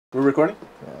We're recording?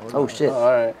 Oh, shit. Oh,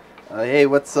 all right. Hey,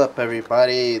 what's up,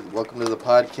 everybody? Welcome to the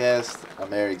podcast.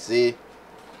 I'm Eric Z.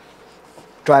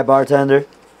 DrighBartender.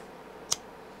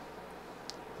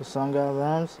 The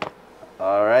SungodRams.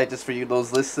 All right, just for you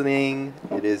those listening,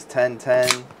 it is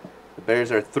 10-10. The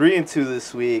Bears are 3-2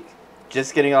 this week.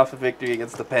 Just getting off a victory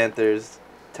against the Panthers,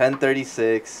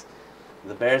 10-36.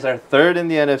 The Bears are third in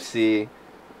the NFC.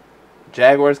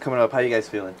 Jaguars coming up. How you guys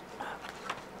feeling?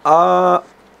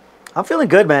 I'm feeling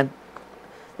good, man.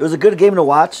 It was a good game to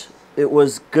watch. It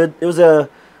was good.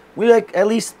 We like, at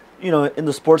least, in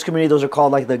the sports community, those are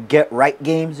called like the get right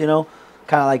games, kind of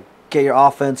like get your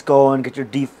offense going, get your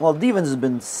well, defense has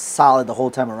been solid the whole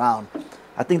time around.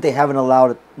 I think they haven't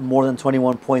allowed more than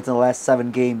 21 points in the last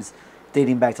 7 games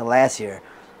dating back to last year.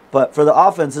 But for the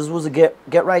offense, this was a get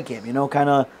right game, kind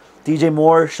of DJ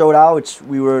Moore showed out, which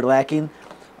we were lacking.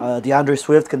 DeAndre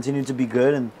Swift continued to be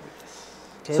good, and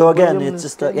so again, it's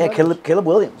just Caleb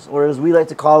Williams, or as we like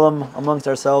to call him amongst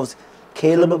ourselves,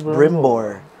 Caleb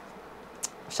Brimbor.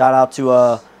 Shout out to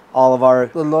all of our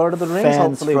The Lord of the Rings,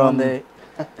 fans hopefully from one day.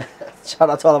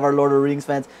 Shout out to all of our Lord of the Rings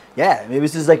fans. Yeah, maybe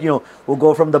it's just like, we'll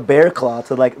go from the Bear Claw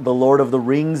to like the Lord of the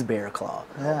Rings Bear Claw.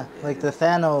 Yeah, like the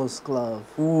Thanos glove.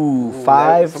 Ooh, Someone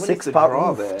 5, needs 6 to power.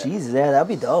 draw that. Jesus, yeah, that'd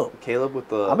be dope. Caleb with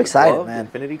the I'm excited, glove, man.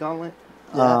 Infinity Gauntlet.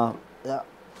 Yeah.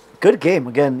 Good game.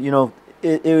 Again,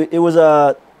 it was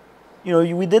a,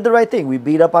 we did the right thing. We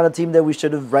beat up on a team that we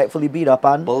should have rightfully beat up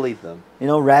on. Bullied them.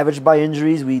 Ravaged by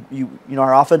injuries.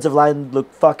 Our offensive line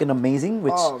looked fucking amazing.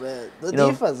 Which, Oh man, the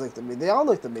defense looked amazing. They all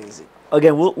looked amazing.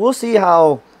 again, we'll see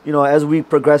how, as we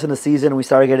progress in the season and we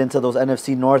start to get into those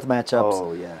NFC North matchups.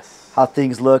 Oh, yes. How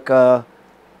things look. But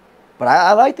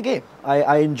I liked the game.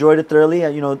 I enjoyed it thoroughly.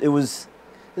 It was.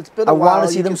 It's been I a while. want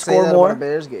to see you them can say score that more. about a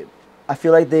Bears game. I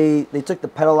feel like they took the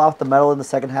pedal off the metal in the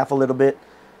second half a little bit,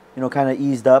 kind of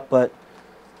eased up, but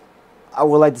I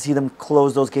would like to see them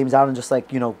close those games out and just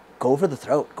go for the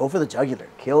throat, go for the jugular,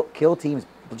 kill teams,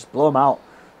 just blow them out,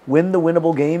 win the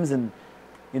winnable games, and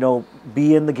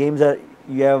be in the games that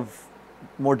you have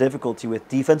more difficulty with.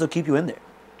 Defense will keep you in there.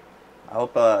 I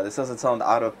hope this doesn't sound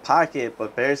out of pocket,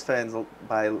 but Bears fans,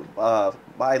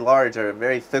 by large, are a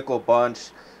very fickle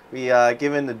bunch. We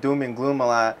give in the doom and gloom a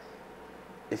lot.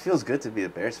 It feels good to be a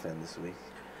Bears fan this week.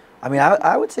 I mean,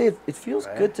 I would say it feels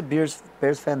Right. good to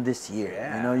Bears fan this year.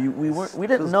 Yeah, We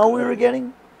didn't feels know we good. were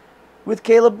getting with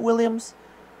Caleb Williams,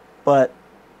 but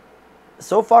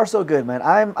so far so good, man.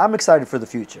 I'm excited for the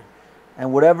future,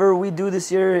 and whatever we do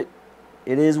this year,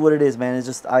 it is what it is, man. It's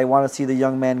just I want to see the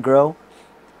young man grow.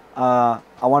 I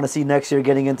want to see next year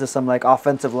getting into some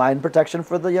offensive line protection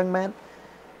for the young man.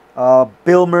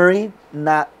 Bill Murray,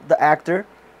 not the actor.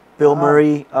 Bill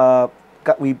Murray,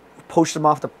 we poached him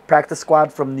off the practice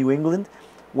squad from New England.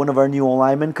 One of our new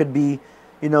O-linemen could be,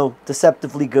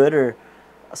 deceptively good, or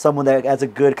someone that has a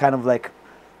good kind of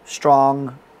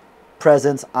strong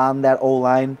presence on that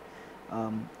O-line.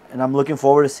 And I'm looking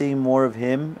forward to seeing more of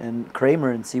him and Kramer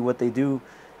and see what they do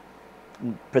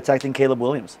in protecting Caleb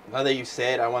Williams. Now that you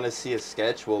say it, I want to see a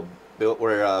sketch where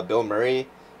Bill Murray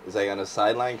is on a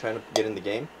sideline trying to get in the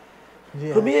game.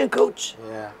 Yeah. Put me in, coach.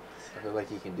 Yeah, I feel like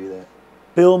he can do that.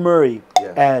 Bill Murray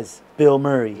Yeah. as Bill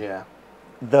Murray, Yeah,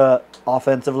 the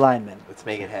offensive lineman. let's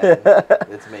make it happen.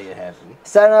 Let's make it happen.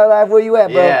 Saturday Night Live, where you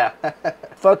at, bro? Yeah.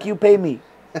 Fuck you, pay me.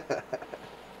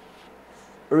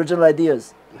 Original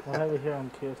ideas. We'll have it here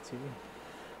on KFTV.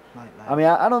 I mean,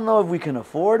 I don't know if we can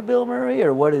afford Bill Murray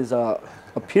or what his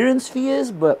appearance fee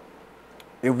is, but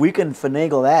if we can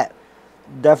finagle that,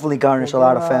 definitely garnish a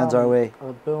lot of fans our way.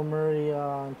 Bill Murray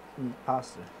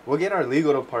poster. We'll get our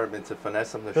legal department to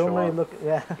finesse him to Bill show Murray up.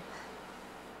 yeah.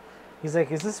 He's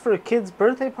like, is this for a kid's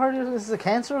birthday party? Or is this a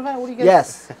cancer event? What do you guys?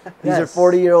 Yes, these are Yes.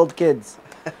 40-year-old kids.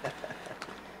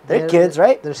 They're kids,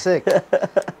 right? They're sick. Look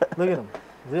at them.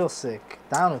 Real sick.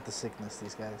 Down with the sickness,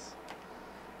 these guys.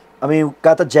 I mean,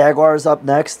 got the Jaguars up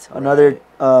next. Another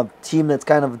team that's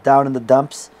kind of down in the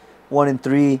dumps.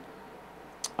 1-3.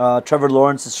 Trevor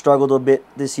Lawrence has struggled a bit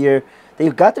this year.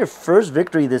 They've got their first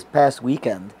victory this past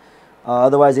weekend.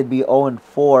 Otherwise, it'd be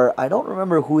 0-4. I don't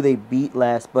remember who they beat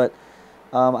last, but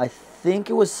I think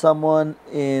it was someone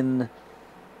in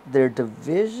their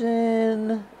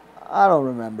division. I don't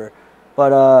remember.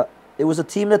 But it was a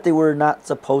team that they were not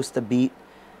supposed to beat.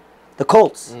 The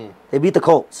Colts. They beat the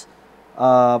Colts. They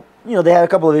had a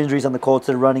couple of injuries on the Colts.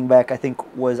 Their running back, I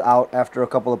think, was out after a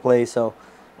couple of plays. Or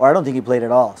I don't think he played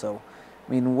at all. So,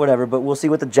 I mean, whatever. But we'll see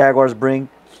what the Jaguars bring.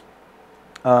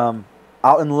 Out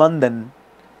in London.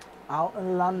 Out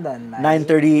in London, man.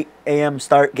 9:30 a.m.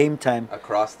 start game time.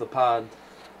 Across the pond.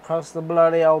 Across the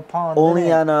bloody old pond. Only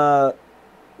innit? on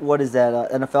what is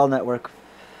that? NFL Network.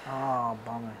 Oh,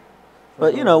 bummer.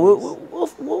 But you know,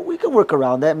 we can work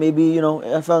around that. Maybe you know,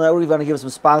 NFL Network, we're going to give us some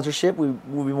sponsorship. We'll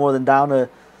be more than down to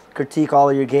critique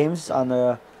all of your games on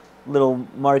the little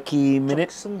marquee minute.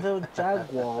 Jacksonville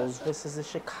Jaguars versus the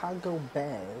Chicago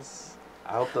Bears.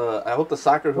 I hope the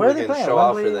soccer Where are they hooligans playing? show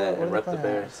out for Wembley, that where and are rep they the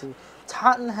playing at? Bears. See,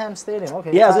 Tottenham Stadium.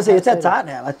 Okay. Yeah, I was going to say, it's at Stadium.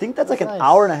 Tottenham. I think that's like That's an nice.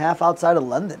 hour and a half outside of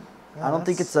London. Yeah, I don't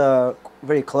think that's- it's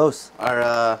very close. Our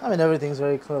I mean, everything's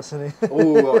very close. Isn't it?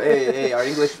 oh, hey, our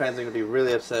English fans are gonna be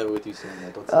really upset with you saying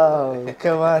that. Don't say Oh, that.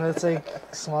 come on. It's like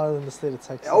smaller than the state of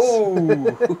Texas.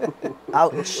 Oh,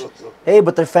 Ouch. Hey,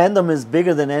 but their fandom is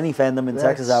bigger than any fandom in That's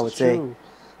Texas, I would say. true.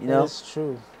 You know, That's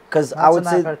true. because Not I would to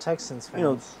say, knock our Texans fans.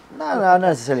 you know, not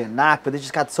necessarily a knock, but they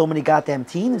just got so many goddamn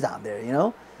teams down there. You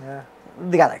know, Yeah.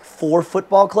 they got like 4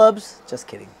 football clubs. Just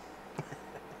kidding.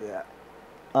 Yeah.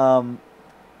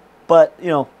 But you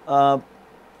know, I'm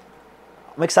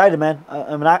excited, man.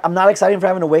 I'm not excited for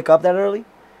having to wake up that early,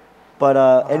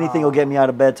 but anything will get me out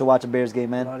of bed to watch a Bears game,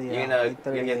 man. you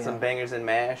gonna get some bangers and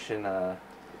mash and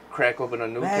crack open a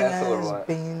Newcastle or what?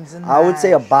 Beans and I would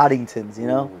say a mash. Boddingtons, you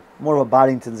know, Ooh. more of a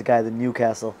Boddingtons guy than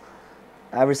Newcastle.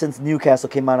 Ever since Newcastle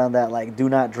came out on that like do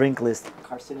not drink list,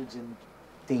 carcinogen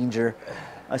danger,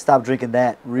 I stopped drinking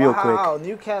that real quick. Wow,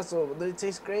 Newcastle, they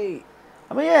taste great.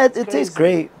 I mean, yeah, it tastes crazy.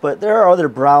 great, but there are other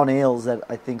brown ales that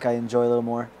I think I enjoy a little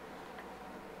more.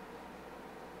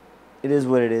 It is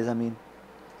what it is. I mean,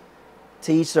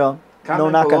 to each their own. No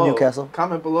knock on Newcastle.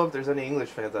 Comment below if there's any English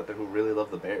fans out there who really love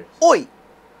the Bears. Oi!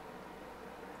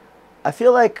 I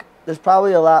feel like there's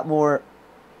probably a lot more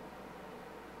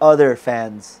other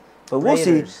fans, but we'll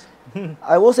Raiders. see.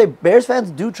 I will say Bears fans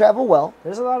do travel well,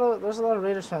 There's a lot of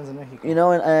Raiders fans in Mexico. you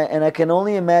know, and I can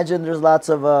only imagine there's lots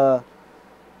of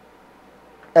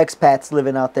expats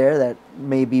living out there that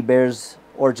may be Bears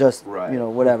or just Right. you know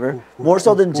whatever. More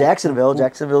so than Jacksonville.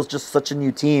 Jacksonville's just such a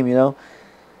new team, you know,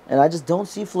 and I just don't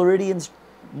see Floridians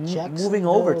moving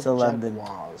over to London.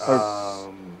 Jaguars.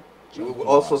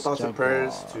 Also, thoughts and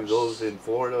prayers to those in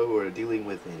Florida who are dealing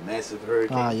with a massive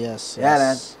hurricane. Ah, yes. Yeah,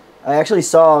 man. yes. I actually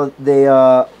saw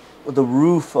the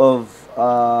roof of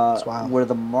wild. where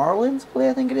the Marlins play,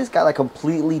 I think it is, got like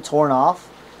completely torn off.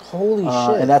 Holy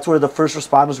shit. And that's where the first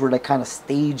responders were like kind of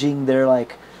staging their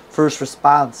like first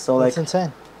response. So That's like,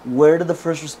 insane. where did the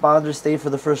first responders stay for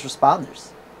the first responders?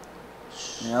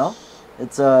 You know,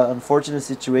 it's a unfortunate You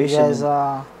situation.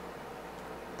 guys,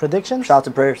 predictions? Shouts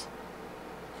and prayers.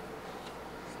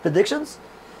 Predictions?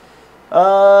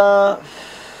 Fuck,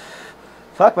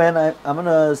 man. I'm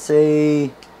gonna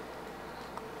say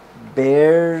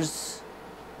Bears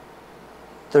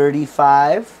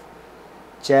 35,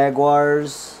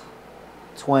 Jaguars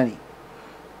 20.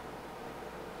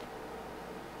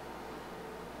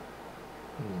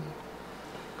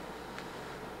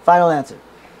 Final answer.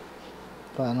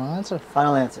 Final answer.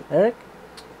 Final answer. Eric?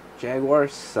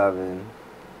 Jaguars 7.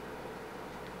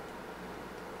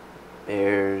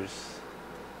 Bears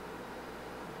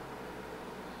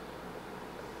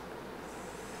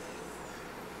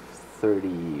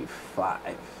 35.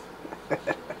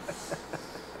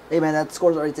 Hey, man, that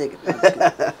score's already taken.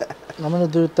 I'm going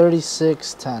to do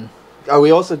 36-10. Are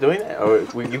we also doing that? Or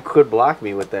you could block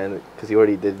me with that because you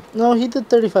already did. No, he did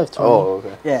 35-20. Oh,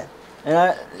 okay. Yeah.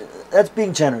 And that's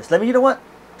being generous. Let me, you know what?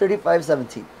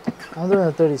 35-17. I'm doing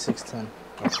a 36-10.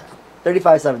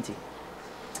 35-17.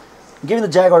 I'm giving the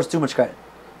Jaguars too much credit.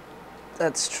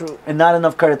 That's true. And not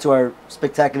enough credit to our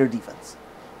spectacular defense.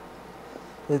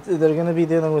 They're going to be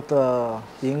dealing with the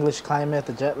English climate,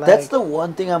 the jet lag. That's the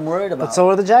one thing I'm worried about. But so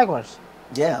are the Jaguars.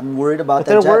 Yeah, I'm worried about But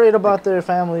that. they're worried about their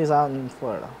families out in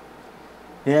Florida.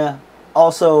 Yeah.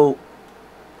 Also,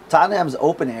 Tottenham's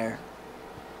open air.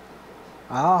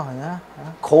 Oh, yeah.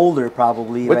 Colder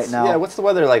probably right now. Yeah, what's the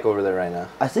weather like over there right now?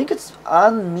 I think it's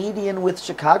on median with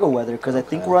Chicago weather because I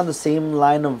think we're on the same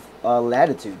line of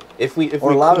latitude. If we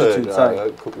longitude, could, sorry.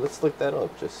 let's look that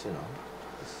up. Just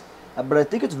But I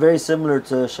think it's very similar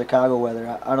to Chicago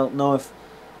weather. I don't know if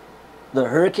the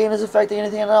hurricane is affecting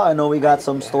anything now. I know we got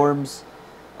some storms.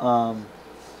 I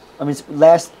mean,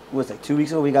 like 2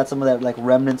 weeks ago, we got some of that like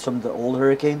remnants from the old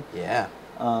hurricane. Yeah.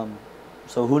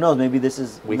 So who knows? Maybe this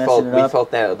is We messing it up.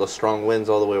 felt that the strong winds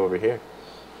all the way over here.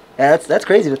 Yeah, that's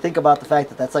crazy to think about the fact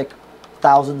that that's like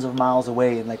thousands of miles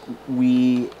away, and like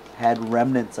we had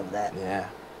remnants of that Yeah.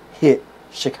 hit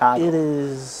Chicago. It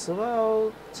is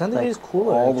about 10 like, degrees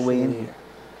cooler. all the way in actually. here.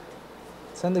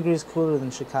 10 degrees cooler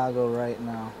than Chicago right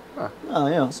now. Oh,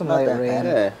 you know, Some not light that rain. bad.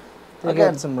 Yeah. They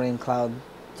Again. got some rain cloud.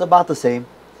 It's about the same.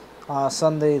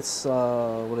 Sunday, it's,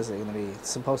 what is it going to be? It's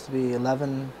supposed to be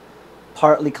 11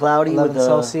 Partly cloudy 11 with a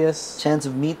Celsius. chance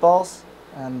of meatballs.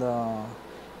 And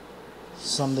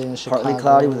Sunday in Chicago. Partly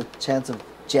cloudy with a chance of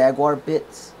Jaguar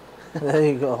bits. There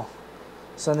you go.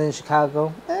 Sunday in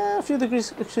Chicago. A few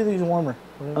degrees warmer.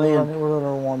 We're a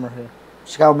little warmer here.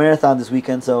 Chicago Marathon this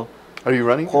weekend, so Are you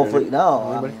running? hopefully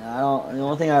no. Anybody? I mean, I don't. The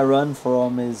only thing I run for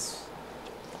them is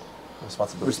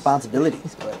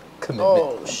responsibilities, but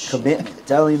Commitment. commitment.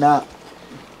 Definitely not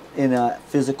in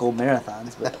physical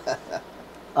marathons,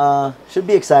 but should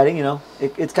be exciting. You know,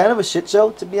 it's kind of a shit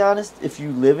show, to be honest, if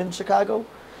you live in Chicago,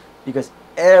 because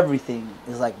everything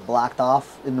is like blocked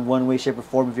off in one way, shape, or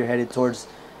form if you're headed towards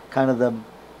kind of the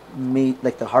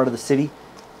the heart of the city.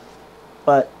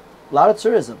 But a lot of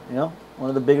tourism, you know, one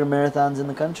of the bigger marathons in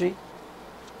the country.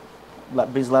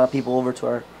 Brings a lot of people over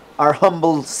to our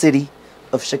humble city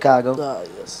of Chicago.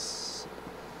 Yes.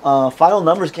 Final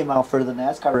numbers came out for the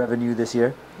NASCAR revenue this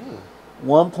year.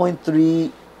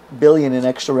 1.3 billion in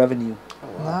extra revenue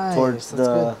Nice. towards That's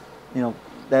good. you know,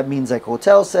 that means like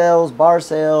hotel sales, bar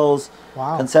sales,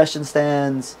 Wow. concession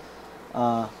stands.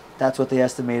 That's what they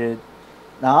estimated.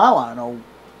 Now I want to know,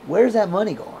 where's that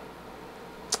money going?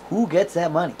 Who gets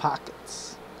that money?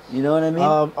 Pockets. You know what I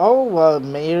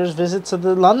mean? Mayor's visit to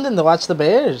London to watch the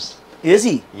Bears. Is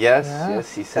he? Yes, Yeah.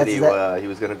 yes. He said he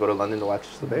was going to go to London to watch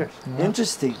the Bears. Yeah.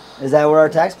 Interesting. Is that where our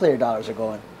taxpayer dollars are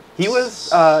going? He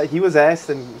was asked,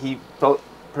 and he felt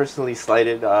personally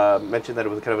slighted. Mentioned that it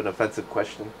was kind of an offensive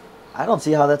question. I don't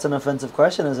see how that's an offensive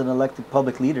question as an elected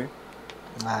public leader.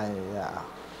 Yeah.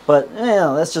 But,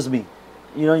 that's just me.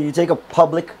 You know, you take a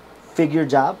public figure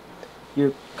job,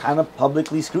 you're kind of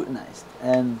publicly scrutinized.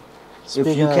 And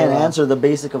if you can't answer the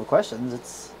basic of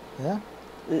questions,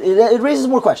 it raises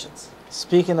more questions.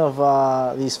 Speaking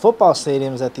of these football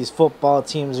stadiums that these football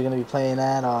teams are going to be playing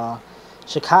at,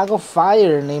 Chicago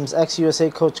Fire names ex-USA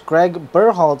coach Greg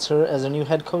Berhalter as a new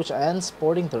head coach and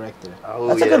sporting director. Oh,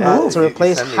 That's a good move. To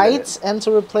replace Heights and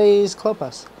to replace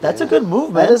Klopas. That's a good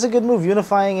move, man. That is a good move,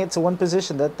 unifying it to one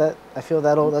position. That I feel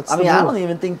that's. I mean, the I move. don't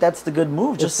even think that's the good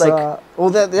move. Just It's, like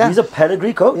he's a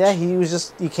pedigree coach. Yeah,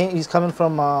 he's coming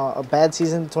from a bad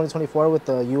season 2024 with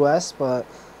the U.S., but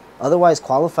otherwise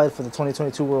qualified for the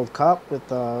 2022 World Cup with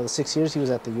the 6 years he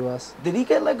was at the U.S. Did he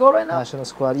get let go right now? national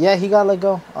squad. Yeah, he got let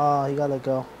go. He got let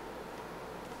go.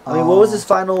 I mean, what was his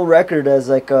final record as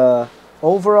like a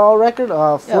overall record?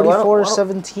 44, why don't-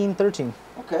 17, 13.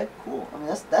 Okay, cool. I mean,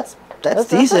 that's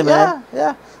decent, man.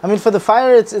 Yeah. I mean, for the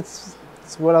Fire, it's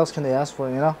what else can they ask for?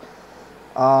 You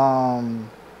know,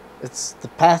 it's the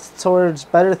path towards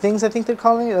better things. I think they're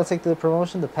calling it. That's like the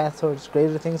promotion, the path towards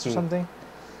greater things or something.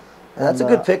 That's a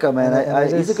good pickup, man.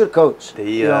 He's a good coach.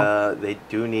 They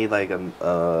do need like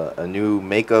a new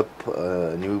makeup,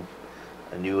 a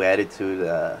new attitude.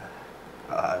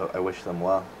 I wish them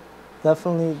well.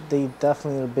 They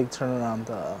definitely need a big turnaround.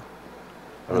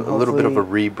 A little bit of a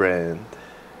rebrand.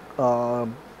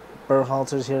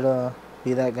 Berhalter's here to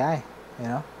be that guy, you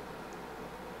know.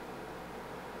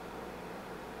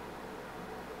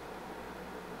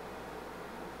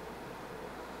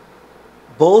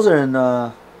 Bulls are in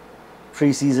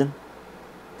preseason.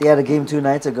 They had a game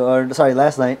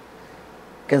last night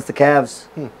against the Cavs.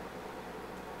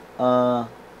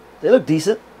 They look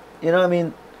decent. You know, I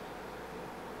mean,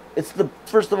 it's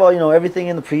first of all, you know, everything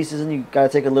in the preseason you gotta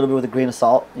take a little bit with a grain of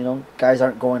salt. You know, guys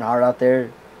aren't going hard out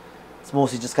there. It's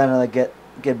mostly just kind of like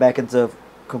get back into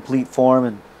complete form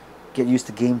and get used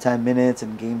to game time minutes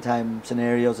and game time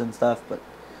scenarios and stuff. But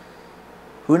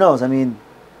who knows? I mean,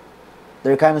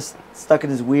 they're kind of stuck in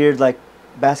this weird like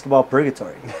basketball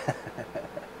purgatory.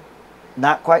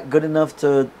 Not quite good enough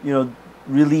to, you know,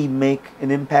 really make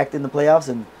an impact in the playoffs,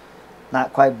 and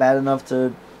not quite bad enough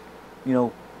to, you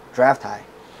know, draft high.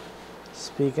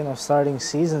 Speaking of starting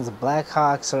seasons, the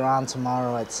Blackhawks are on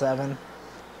tomorrow at 7.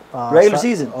 Regular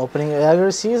season. Opening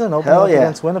up Hell yeah.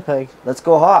 against Winnipeg. Let's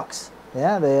go Hawks.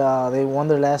 Yeah, they won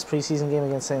their last preseason game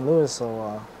against St. Louis,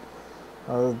 so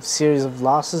a series of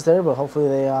losses there, but hopefully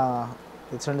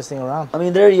they turn this thing around. I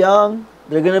mean, they're young.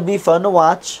 They're going to be fun to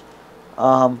watch.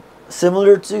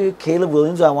 Similar to Caleb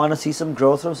Williams, I want to see some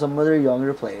growth from some of their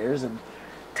younger players and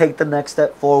take the next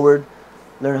step forward,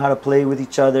 learn how to play with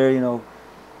each other, you know,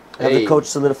 have the coach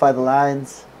solidify the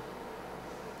lines.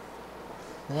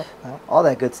 Yep. All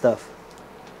that good stuff.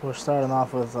 We're starting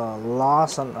off with a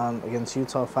loss on against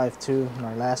Utah 5-2 in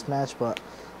our last match, but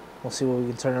we'll see what we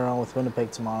can turn around with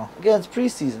Winnipeg tomorrow. Again, it's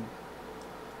preseason.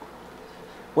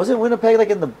 Wasn't Winnipeg like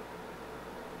in the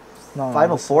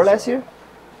Final Four last year?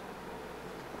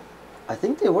 I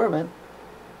think they were, man.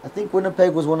 I think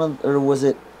Winnipeg was one of, or was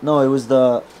it? No, it was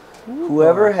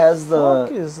whoever has the.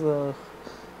 Fuck is the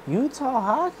Utah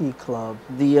Hockey Club?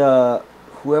 The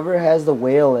whoever has the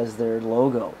whale as their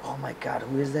logo. Oh my God,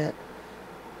 who is that?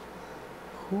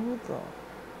 Who the?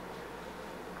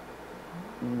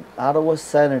 Ottawa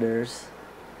Senators.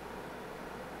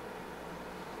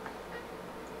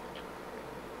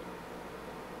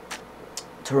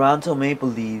 Toronto Maple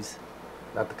Leafs.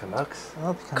 Not the Canucks.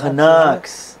 Not the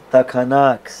Canucks. The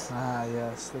Canucks. Ah,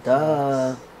 yes. The Duh.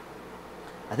 Canucks.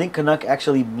 I think Canuck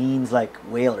actually means like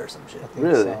whale or some shit. I think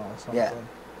Really? so, something. Yeah.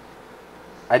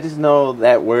 I just know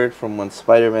that word from when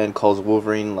Spider-Man calls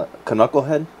Wolverine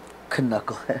Canucklehead.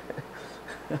 Knucklehead.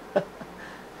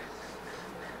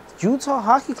 Utah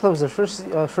Hockey Club's their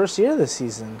first year this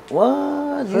season.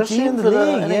 What? New First year team in for the the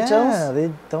league, NHLs? yeah.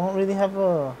 They don't really have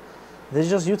a... They're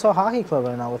just Utah Hockey Club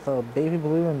right now with a baby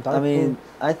blue and dark I mean, blue.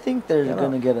 I think they're Get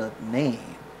going to up. get a name.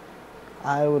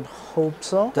 I would hope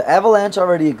so. The Avalanche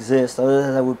already exists. Other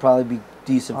than that would probably be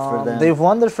decent for them. They've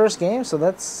won their first game, so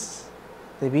that's...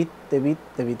 They beat the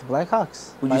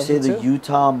Blackhawks. Would you say the 5-2.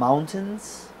 Utah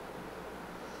Mountains?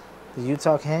 The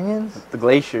Utah Canyons? The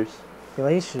Glaciers.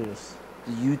 Glaciers.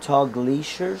 The Utah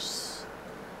Glaciers?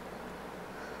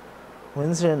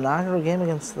 Wins their inaugural game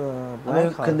against the I mean,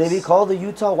 Blackhawks. can they be called the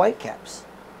Utah Whitecaps?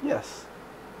 Yes.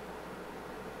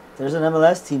 There's an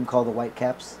MLS team called the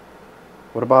Whitecaps.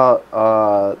 What about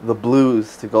the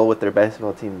Blues to go with their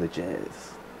basketball team, the Jazz?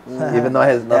 Even though it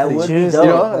has That nothing. would be Jeez, dope.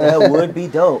 you know? That would be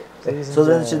dope. Ladies and So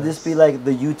then should this be like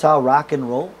the Utah Rock and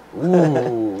Roll?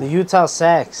 Ooh. The Utah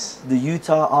Sax. The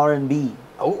Utah R&B?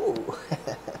 Ooh.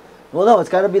 Well, no, it's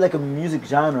got to be like a music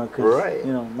genre because, Right.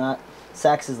 you know, not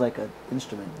sax is like an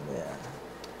instrument. Yeah.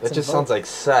 That just sounds like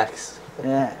sex.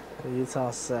 Yeah. The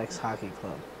Utah Sax Hockey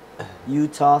Club.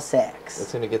 Utah That's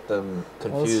Sax. gonna get them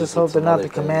confused. Well, let's just with hope they're some not other the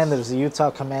things. Commanders, the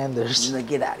Utah Commanders. Like,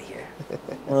 get out of here.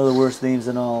 One of the worst names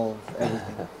in all of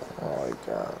everything. Oh my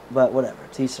god. But whatever,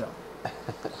 teach their own.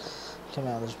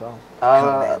 Commanders, bro.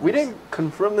 We didn't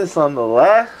confirm this on the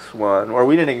last one, or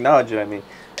we didn't acknowledge it. I mean,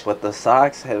 but the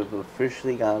Sox have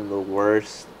officially gotten the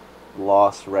worst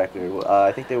loss record.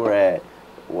 I think they were at,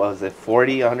 what was it,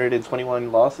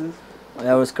 121 losses?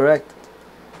 That was correct.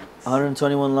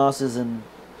 121 losses and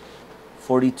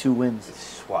 42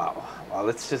 wins. Wow. Wow.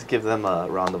 Let's just give them a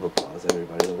round of applause,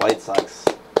 everybody. The White Sox.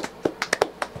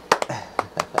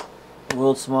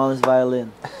 World's smallest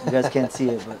violin. You guys can't see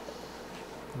it, but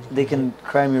they can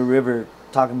cry me a river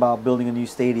talking about building a new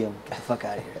stadium. Get the fuck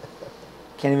out of here.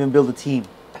 Can't even build a team.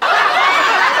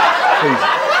 Crazy.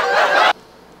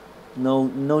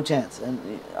 No chance. And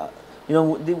you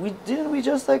know, didn't we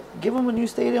just like give them a new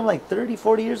stadium like 30,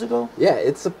 40 years ago? Yeah,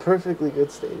 it's a perfectly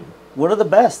good stadium. One of the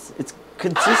best. It's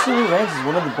consistently ranked as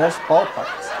one of the best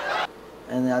ballparks.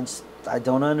 And I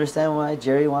don't understand why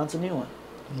Jerry wants a new one.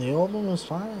 The old one was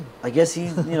fine. I guess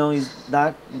he's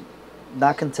not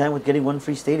content with getting one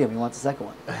free stadium. He wants a second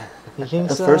one. He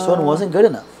thinks, The first one wasn't good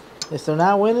enough. If they're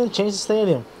not winning, change the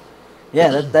stadium.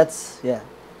 Yeah, that's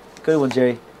good one,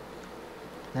 Jerry.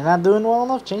 They're not doing well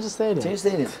enough, change the stadium. Change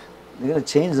stadium. They're gonna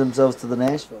change themselves to the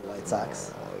Nashville White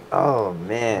Sox. Oh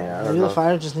man, I don't Maybe the know.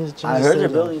 Fire just need to change I the heard stadium.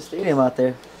 they're building a stadium out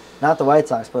there. Not the White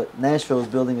Sox, but Nashville is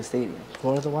building a stadium.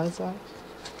 For the White Sox?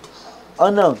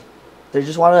 Unknown. They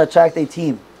just want to attract a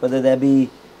team, whether that be,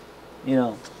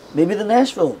 maybe the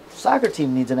Nashville soccer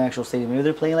team needs an actual stadium. Maybe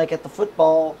they're playing like at the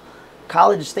football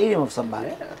college stadium of somebody.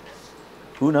 Yeah.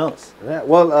 Who knows? Yeah,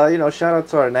 well, shout out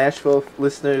to our Nashville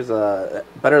listeners.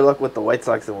 Better luck with the White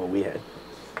Sox than what we had.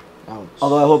 Ouch.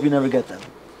 Although I hope you never get them.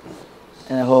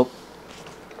 And I hope.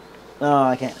 No,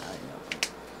 I can't.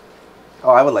 Oh,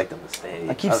 I would like them to stay.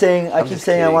 I keep saying I just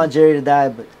want kidding. Jerry to die,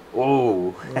 but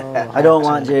Whoa. I don't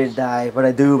want Jerry to die. But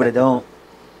I do, but I don't.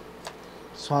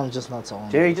 So I'm just not so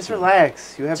on. Jerry, just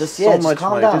relax. You have Just so just much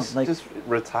calm money. down. Just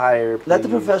retire. Let the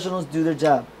please. professionals do their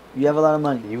job. You have a lot of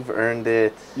money. You've earned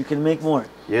it. You can make more.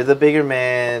 You're the bigger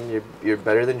man. You're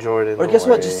better than Jordan. Or don't guess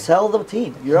what? worry. Just sell the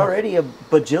team. You're already a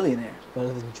bajillionaire.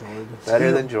 Better than Jordan.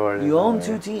 Better than Jordan. You own don't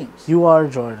 2 worry. teams. You are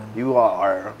Jordan. You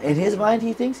are. In his mind,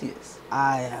 he thinks he is.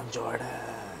 I am Jordan.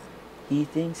 He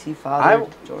thinks he fathered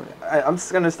Jordan. I'm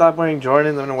just gonna stop wearing Jordans.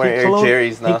 I'm gonna wear He Air cloned-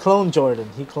 Jerry's He now. cloned Jordan.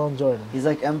 He cloned Jordan. He's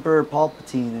like Emperor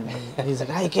Palpatine. And He's like,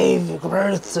 I gave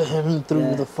birth to him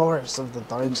through Yeah. the force of the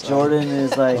dark side. Jordan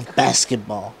is like,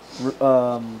 Basketball.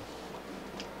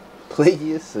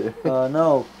 Please, sir.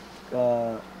 no.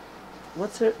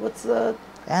 What's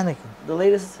Anakin. the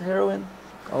latest heroine?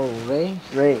 Oh, Ray?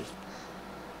 Ray.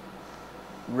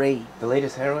 The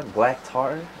latest heroin, Black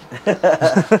Tar.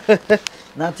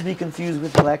 Not to be confused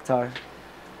with Black Tar.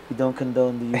 We don't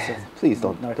condone the use of Please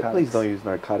don't. narcotics. Please don't use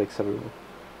narcotics, everyone.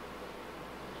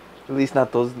 At least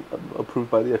not those approved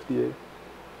by the FDA.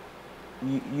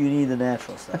 You need the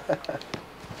natural stuff.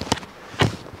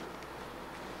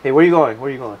 Hey, where you going?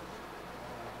 Where you going?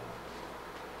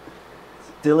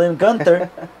 Dylan Gunther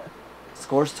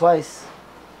scores twice.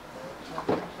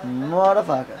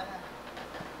 Motherfucker.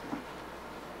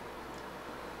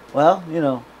 Well,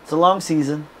 it's a long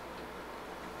season.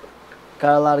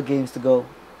 Got a lot of games to go.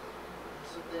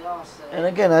 all set. And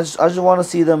again, I just want to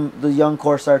see them, the young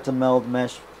core, start to meld,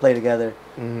 mesh, play together,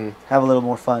 have a little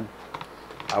more fun.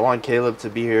 I want Caleb to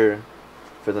be here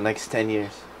for the next 10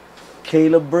 years.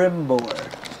 Caleb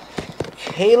Brimmore,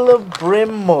 Caleb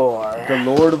Brimmore. the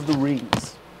Lord of the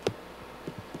Rings.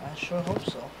 I sure hope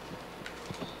so.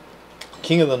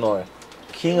 King of the North.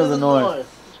 King of the North.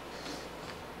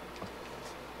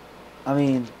 I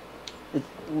mean,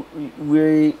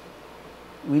 we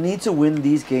need to win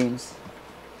these games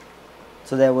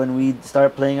so that when we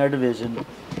start playing our division,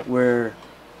 we're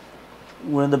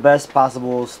in the best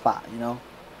possible spot, you know?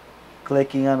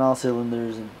 Clicking on all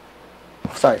cylinders and...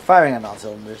 Sorry, firing on all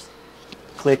cylinders.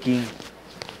 Clicking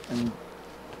and...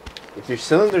 If your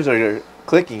cylinders are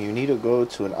clicking, you need to go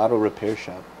to an auto repair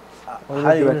shop. Go to the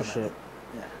highly recommend dealership. it.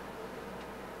 Yeah.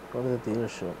 Go to the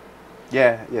dealership.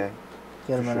 Yeah, yeah,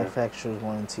 Get a For sure. manufacturer's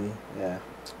warranty. yeah.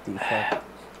 Defect.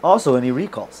 Also, any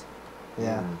recalls.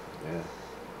 Yeah. Yeah.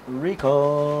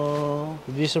 Recall.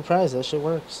 You'd be surprised. That shit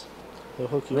works. They'll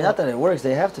hook I you mean, up. not that it works.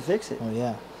 They have to fix it. Oh,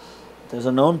 yeah. There's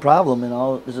a known problem in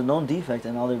all. There's a known defect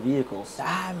in all their vehicles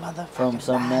Die, motherfucker. from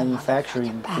some die,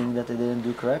 manufacturing motherfucker, die. thing that they didn't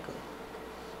do correctly.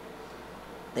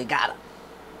 They got it.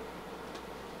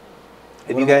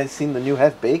 Have you guys seen the new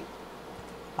Half Baked?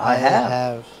 I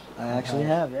have. I I actually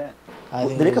have. Yeah. I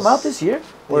think Did it come out this year?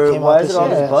 Or came why out is this it all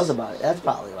year, this yes. buzz about it? That's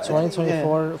probably why.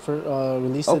 2024 for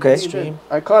released Okay. in the stream.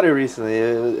 I caught it recently.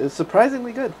 It's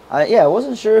surprisingly good. I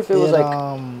wasn't sure if it was like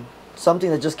um, something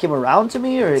that just came around to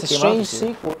me or it's it a came out strange this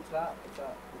year. sequel.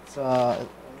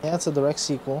 Yeah, it's a direct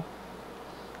sequel.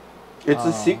 It's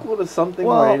a sequel to something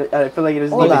well, where I feel like it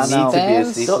doesn't hold even on need now. to be a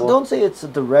Fans- sequel. Don't say it's a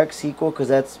direct sequel because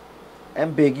that's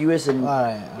ambiguous and All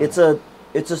right.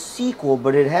 it's a sequel,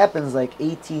 but it happens like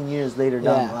 18 years later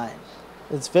down Yeah. the line.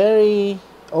 It's very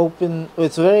open.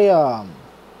 It's very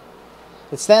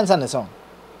It stands on its own.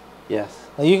 Yes.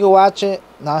 Like you can watch it.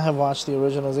 Now I have watched the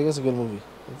originals. I guess it's a good movie.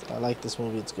 I like this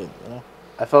movie. It's good. You know.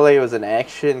 I felt like it was an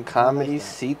action comedy that.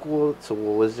 sequel to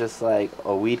what was just like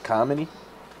a weed comedy.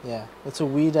 Yeah, it's a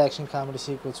weed action comedy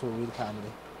sequel to a weed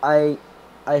comedy.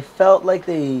 I felt like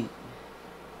they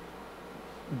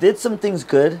did some things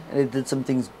good and they did some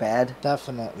things bad.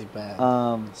 Definitely bad.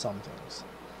 Some things.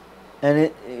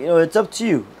 And it's up to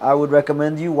you. I would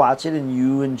recommend you watch it and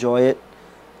you enjoy it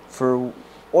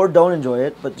or don't enjoy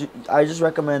it, but I just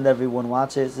recommend everyone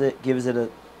watches it, gives it a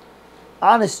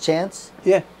honest chance.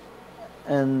 Yeah.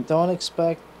 And Don't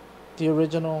expect the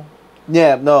original.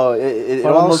 Yeah, no, it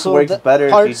But almost also works the- better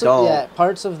if parts you don't. Yeah,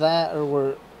 parts of that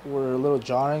were a little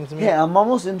jarring to me. yeah, I'm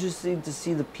almost interested to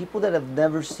see the people that have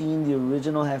never seen the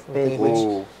original Half Baked, Okay. which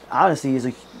Ooh. honestly is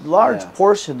a large Yeah.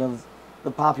 portion of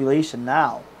the population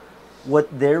now, what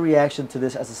their reaction to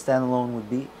this as a standalone would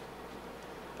be.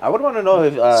 I would want to know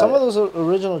if Some of those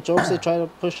original jokes they try to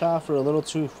push off are a little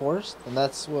too forced, and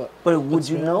that's what. But would puts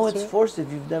you me know off to it's it. forced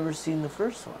if you've never seen the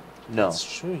first one? no. It's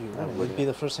true. You wouldn't. It would wouldn't. be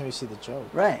the first time you see the joke.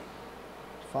 Right.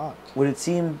 Fuck. Would it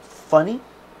seem funny?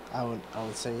 I would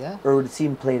say yeah. Or would it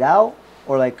seem played out?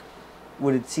 Or like,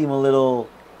 would it seem a little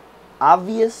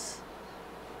obvious?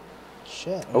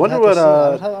 Shit. I wonder what,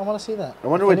 I want to see that. I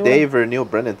wonder If what anyone- Dave or Neil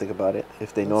Brennan think about it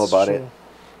if they know That's about it. true.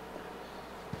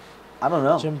 I don't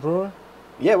know. Jim Brewer.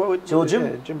 Yeah, what would Jim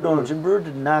Jim no, Brewer. Jim Brewer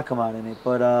did not come out in it,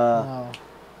 but No.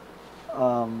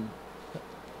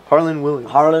 Harlan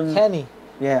Williams. Harlan, Kenny.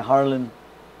 yeah, Harlan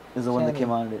is the one that Kenny.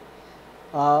 came out in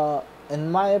it.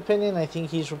 In my opinion, I think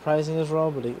he's reprising his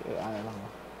role, but I don't know.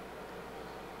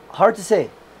 Hard to say.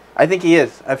 I think he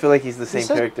is. I feel like he's the same He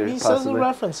says- character. He says possibly. a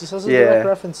reference. He says a Yeah. direct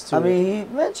reference to I it. mean,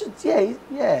 he mentions,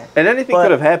 yeah, And anything But-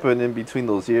 could have happened in between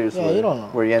those years. Yeah, where, you don't know.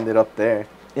 where he ended up there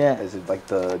yeah. as like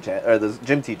the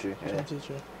gym teacher. Yeah. Gym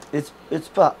teacher.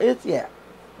 It's yeah,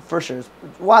 for sure.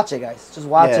 Watch it, guys. Just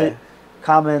watch Yeah. it.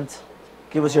 Comment.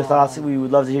 Give us your thoughts. We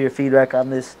would love to hear your feedback on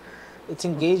this It's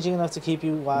engaging enough to keep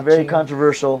you watching. very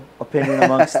controversial opinion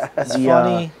amongst It's the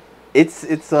funny. It's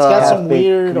It's got some half-baked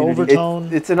weird community. overtone.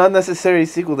 It's an unnecessary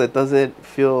sequel that doesn't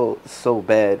feel so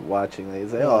bad watching. Like,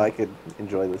 it's like, oh, Yeah. I could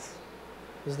enjoy this.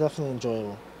 It's definitely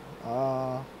enjoyable.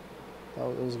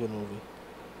 It was a good movie.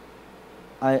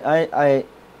 I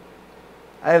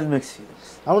have mixed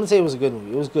feelings. I wouldn't say it was a good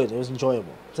movie. It was good. It was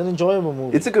enjoyable. It's an enjoyable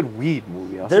movie. It's a good weed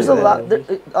movie. I'll There's say a that.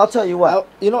 lot. I'll tell you what.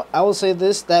 I will say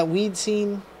this: that weed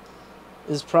scene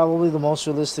is probably the most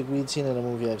realistic weed scene in a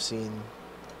movie I've seen,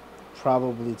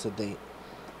 probably to date.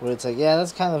 Where it's like, yeah,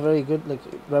 that's kind of very good, like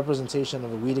representation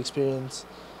of a weed experience.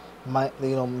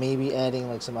 Maybe adding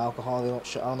like some alcohol. They don't.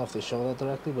 I don't know if they show that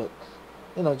directly, but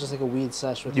just like a weed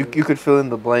sesh with You could fill in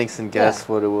the blanks and guess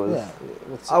what it was.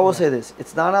 Yeah. I will say this: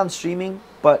 it's not on streaming,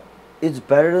 but it's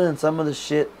better than some of the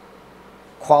shit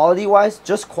quality-wise,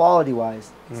 just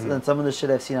quality-wise, Mhm. than some of the shit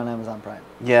I've seen on Amazon Prime.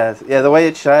 Yeah, the way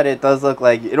it's shot, it does look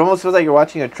like it almost feels like you're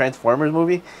watching a Transformers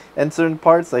movie in certain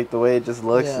parts, like the way it just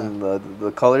looks Yeah. and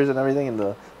the colors and everything and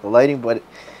the lighting. But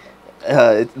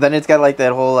then it's got like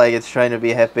that whole like it's trying to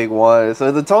be half big one,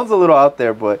 so the tone's a little out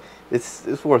there, but it's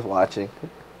worth watching.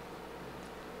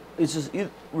 It's just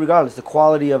regardless the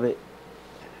quality of it.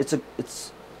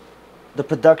 It's the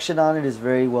production on it is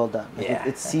very well done. Like Yeah.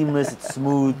 it's seamless. It's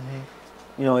smooth.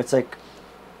 You know, it's like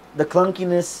the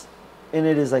clunkiness in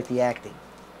it is like the acting,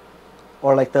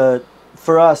 or like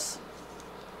for us,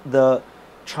 the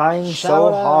trying so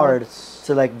Shout hard outs.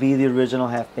 to like be the original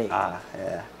Half Baked.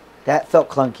 Yeah. That felt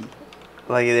clunky.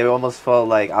 Like they almost felt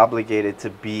like obligated to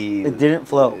be. It didn't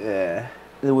flow. Yeah.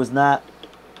 It was not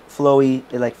flowy.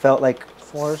 It like felt like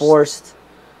Forced. forced.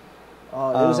 It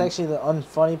was Um, actually the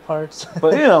unfunny parts.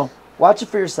 But you know, watch it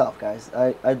for yourself, guys.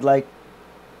 I'd like,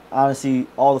 honestly,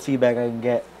 all the feedback I can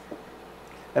get.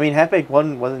 I mean, Half Baked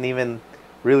 1 wasn't even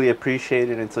really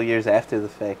appreciated until years after the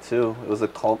fact too. It was a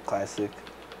cult classic.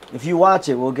 If you watch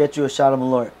it, we'll get you a shot of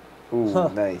Malort. Ooh, Huh.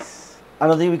 nice. I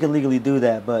don't think we can legally do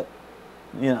that, but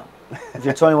you know, if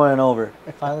you're 21 and over,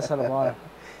 Find us at a bar.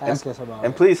 Ask us about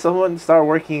And it. please, someone start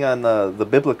working on the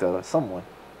Biblica. Someone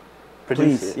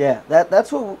produce please, it. yeah,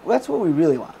 that's what we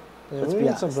really want. Yeah, let's we be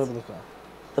need some honest. Biblica.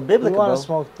 The We Biblica, want bro. to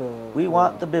smoke We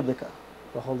want the Biblica.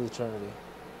 the Holy Trinity.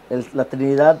 La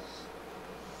Trinidad.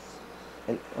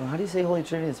 How do you say Holy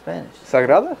Trinity in Spanish?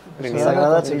 Sagrada?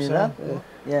 Sagrada Concepción. Trinidad? Yeah.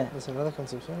 Yeah. The Sagrada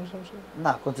Concepción or some shit?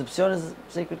 Nah, Concepción is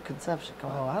Sacred Conception.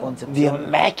 Come Oh, I on. don't- The Concepción.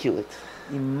 Immaculate.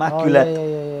 Immaculate.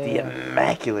 Oh, yeah. The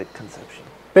Immaculate Conception.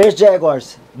 Bears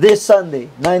Jaguars this Sunday,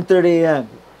 9:30 a.m.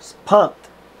 Just pumped.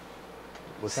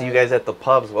 We'll see you guys at the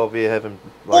pubs. We'll be having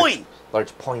large, Oi!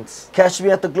 large points. Catch me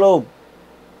at the Globe.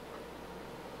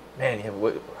 Man,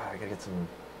 I gotta get some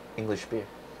English beer.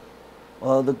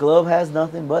 Well, the Globe has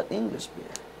nothing but English beer.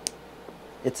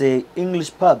 It's a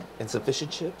English pub.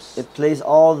 Insufficient chips. It plays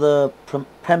all the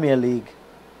Premier League.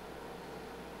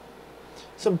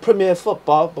 Some Premier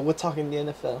football, but we're talking the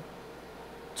NFL.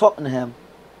 Tottenham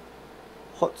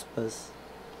Hotspurs.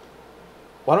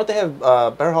 Why don't they have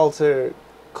Berhalter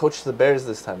coach the Bears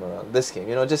this time around? This game,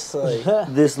 just like.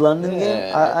 This London game?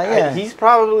 Yeah. He's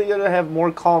probably gonna have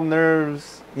more calm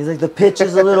nerves. He's like, the pitch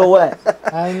is a little wet.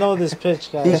 I know this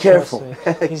pitch, guys. Be trust careful.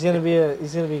 me. He's gonna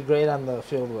be great on the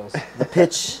field goals. The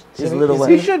pitch is a He- little he's-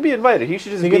 He wet. should be invited. He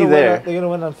should just They're be gonna there. they're gonna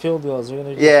win on field goals. They're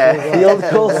gonna Yeah. Field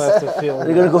goals? after field.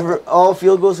 They're going to go for all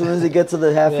field goals as soon as they get to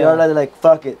the half-yard line. They're like,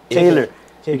 fuck it. Taylor,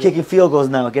 you're kicking field goals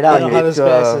now. Get I out know here. how this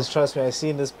pass is. Trust me, I've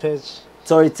seen this pitch.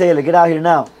 Sorry, Taylor, get out here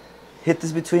now. Hit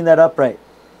this between that upright.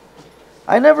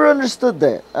 I never understood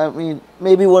that. I mean,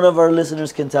 maybe one of our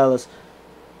listeners can tell us.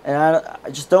 And I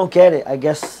just don't get it. I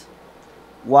guess,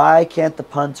 why can't the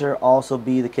punter also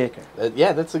be the kicker?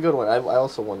 Yeah, that's a good one. I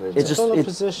also wondered. It's that. just- Fill the it-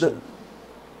 position.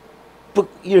 But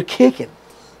you're kicking.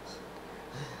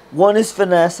 One is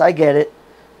finesse, I get it.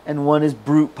 And one is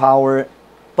brute power.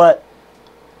 But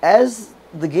as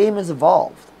the game has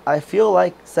evolved, I feel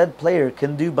like said player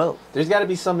can do both. There's got to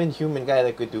be some inhuman guy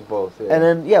that could do both. Yeah.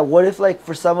 And then, what if, like,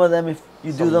 for some of them, if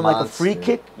you do Some them like a free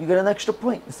monster. kick, you get an extra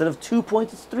point. Instead of 2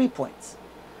 points, it's 3 points.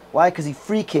 Why? Because he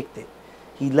free kicked it.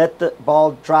 He let the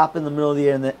ball drop in the middle of the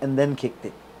air and then kicked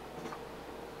it.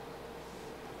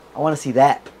 I want to see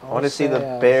that. I want to see the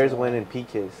Bears win in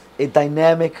PKs. A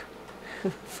dynamic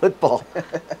football.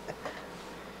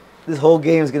 This whole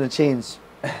game is going to change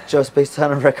just based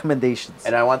on our recommendations.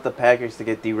 And I want the Packers to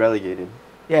get derelegated.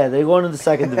 Yeah, they're going to the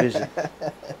second division.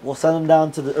 We'll send them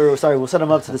down to we'll send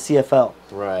them up to the CFL.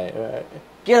 Right.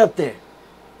 Get up there.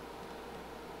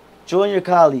 Join your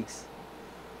colleagues.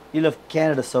 You love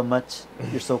Canada so much.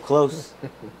 You're so close.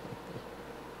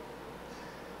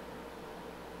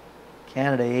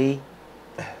 Canada, eh?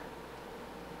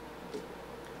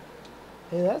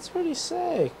 Hey, that's pretty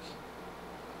sick.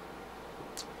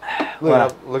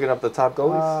 Looking up the top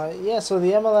goalies. Yeah, so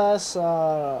the MLS,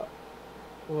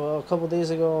 well, a couple days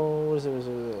ago, what is it?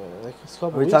 Like a couple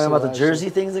Are we weeks talking about ago, the jersey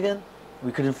actually. things again?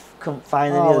 We couldn't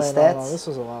find any Oh, of the wait, stats. No, this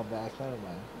was a while back. Never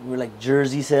mind. We were like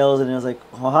jersey sales, and it was like,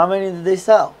 well, how many did they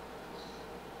sell?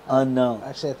 Unknown.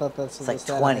 Actually, I thought that's It's the like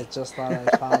stat 20. I just thought I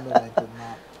found it. I did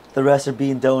not. The rest are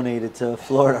being donated to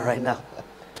Florida right now.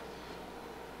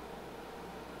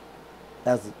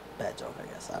 That was a bad joke, I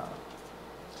guess. I don't know.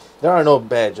 There are no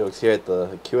bad jokes here at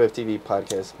the QFTV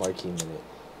Podcast Marquee Minute.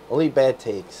 Only bad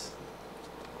takes.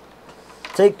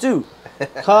 Take two.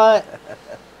 Cut.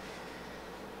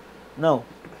 No,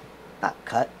 not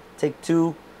cut. Take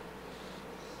two.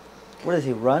 What does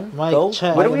he run? Mike, Go?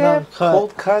 check. What do we no, have? cut.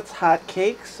 Cold cuts, hot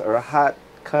cakes, or hot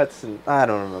cuts? And I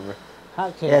don't remember.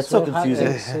 Hotcakes. Yeah, it's so we have confusing.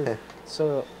 hotcakes, too.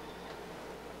 So.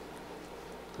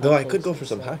 Though I could hotcakes go for and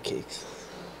some stuff. hotcakes.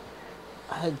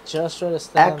 I had just read a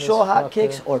stat on Actual this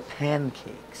hotcakes fucker. or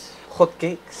pancakes? Hot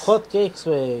cakes. Hot cakes,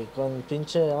 wey. Con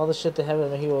pinche, all the shit they have in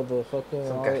Mexico, the fucking.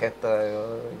 Some all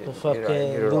cajeta. the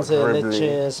fucking dulce de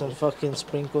leche, some fucking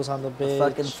sprinkles on the bitch.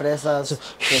 Fucking fresas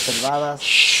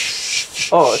reservadas.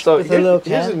 Oh, so With a little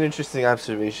here's can. an interesting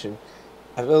observation.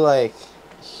 I feel like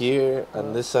here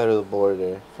on this side of the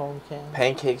border, Phone can.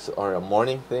 pancakes are a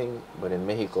morning thing, but in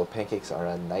Mexico, pancakes are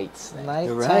a night snack.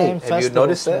 Nighttime right. festival Have you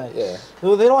noticed snack. that? Yeah.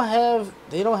 No, they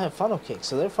don't have funnel cakes,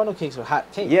 so their funnel cakes are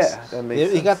hot cakes. Yeah, that makes They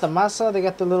sense. got the masa, they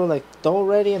got the little like dough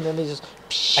ready, and then they just.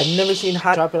 I've never seen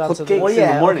hot drop it onto cooked the. cakes Well, in the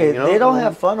yeah, morning, okay. you know? They don't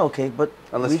have funnel cake, but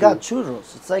Unless we you- got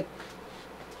churros. It's like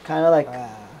kind of like Ah.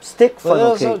 stick But they funnel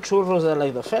also cake. churros at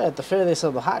like the fair. At the fair, they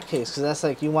sell the hot cakes because that's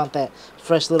like you want that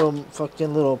fresh little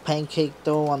fucking little pancake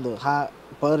dough on the hot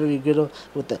buttery griddle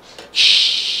with the.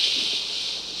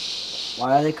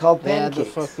 Why are they called They had the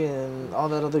pancakes? fucking all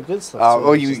that other good stuff. Oh, too,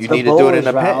 oh, which you is need the to do bowl it in is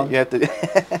a pan. round. You have to.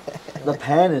 The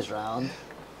pan is round.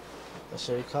 that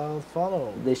should be called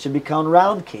funnel. They should become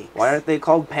round cakes. Why aren't they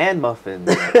called pan muffins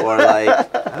or like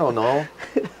I don't know,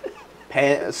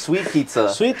 pan sweet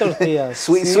pizza, Sweet tortillas.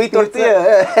 sweet Sweet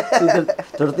tortilla?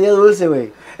 Sí, tortilla dulce,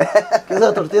 güey. ¿Qué es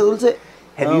la tortilla dulce?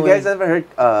 Have No, you güey. guys ever heard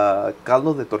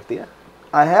caldo de tortilla?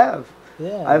 I have.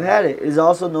 Yeah. I've had it. It's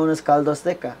also known as caldo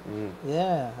azteca.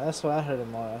 Yeah, that's what I heard it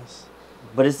more as.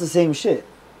 But it's the same shit.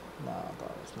 No,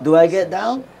 dog, it's not Do I the get same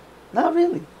down? shit. Not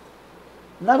really.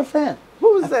 Not a fan.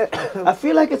 What was that? I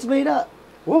feel like it's made up.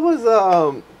 What was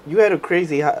You had a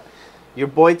crazy. Your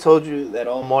boy told you that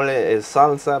all mole is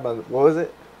salsa, but what was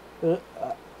it?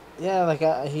 Yeah, like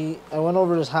I went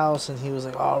over to his house and he was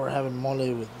like, "Oh, we're having mole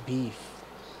with beef,"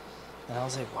 and I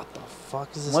was like, "What the fuck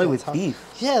is this?" Mole guy with talking-"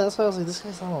 beef. Yeah, that's why I was like, "This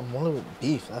guy's talking about mole with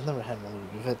beef." I've never had mole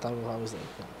with beef. I thought it was always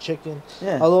like chicken.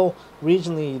 Yeah. Although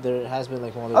regionally there has been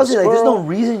like mole. I was with like, there's no squirrel.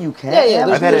 reason you can't. Yeah, yeah, have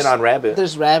there's- I've had it there's- on rabbit.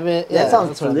 There's rabbit. Yeah, that sounds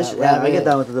that's what I meant, delicious. Yeah, I get rabbit.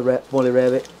 down with the mole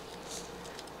rabbit.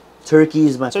 Turkey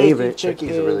is my Turkey, favorite. chicken.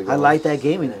 Turkey's a really good I one. like that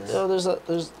gaminess. You know,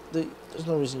 there's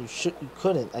no reason you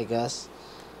couldn't, I guess.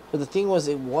 But the thing was,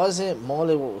 it wasn't mole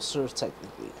what was served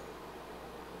technically.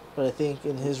 But I think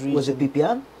in his region, Was it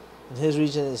pipián? in his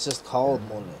region, it's just called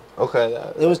mole. Okay.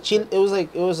 It was chile. It was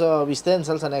bistec and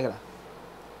salsa negra.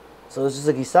 So it's just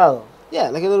a guisado. Yeah,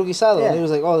 like a little guisado. Yeah. And he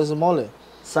was like, "Oh, this is mole."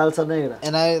 Salsa negra.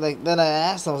 And then I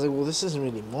asked him, I was like, "Well, this isn't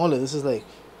really mole. This is like,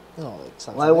 you know, like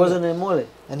salsa." Why negra." wasn't it mole?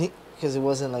 And because it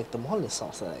wasn't like the mole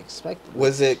sauce that I expected.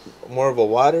 Was it more of a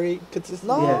watery consistency?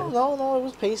 No, Yeah. no, it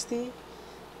was pasty.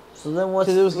 So then what's,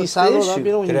 Because it was what's the guisado. issue?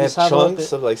 You know, when Did you it have guisado chunks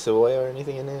it. of like cebolla or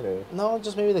anything in it, or? No,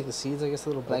 just maybe like the seeds. I guess the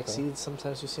little black Okay. seeds.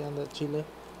 Sometimes you see on that chile.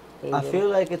 Very I little. feel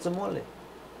like it's a mole.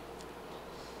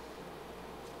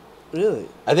 Really.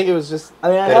 I think it was just I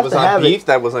mean, I that it have was to on have beef it.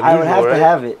 that was unusual, I would have right? to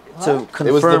have it Huh? to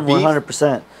It was the confirm beef?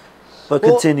 100%. But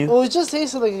Well, continue. Well, it just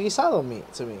tasted like a guisado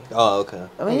meat to me. Oh, okay.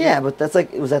 I mean, yeah, but that's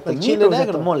like, it was at the Like meat chile or was at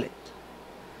the negro. mole?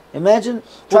 Imagine,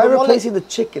 try the mole- replacing the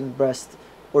chicken breast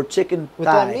or chicken With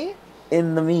that thigh meat?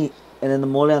 in the meat and then the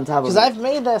mole on top of Because it. I've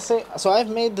made that same. So I've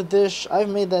made the dish. I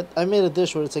made a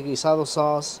dish where it's like guisado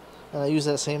sauce, and I use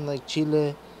that same like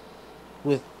chile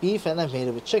with beef, and I made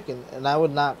it with chicken. And I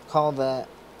would not call that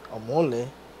a mole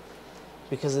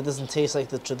because it doesn't taste like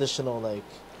the traditional like.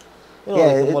 You know, Yeah,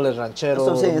 like the it- mole ranchero. that's what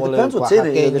I'm saying. the It mole depends what's in it.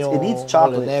 Like, it oaxaqueño, needs mole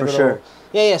chocolate, for negro. sure.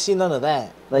 Yeah, see none of that.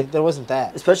 Like Like- there wasn't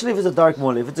that. Especially if it's a dark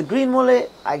mole. If it's a green mole,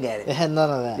 I get It it. had none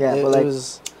of that. Yeah, it, but, like, it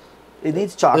was. It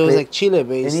needs It chocolate. was like chile It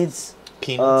based. needs,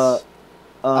 Peanuts.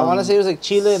 I want to say it was like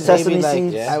chile and sesame maybe like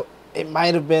seeds. Yeah. it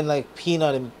might have been like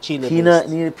peanut and chile. peanut,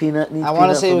 based. needed peanut, needs I want to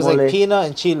peanut say it for was mole. like peanut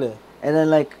and chile. And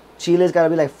then like, chile's gotta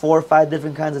be like 4 or 5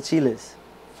 different kinds of chiles.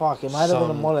 Fuck, it might have been a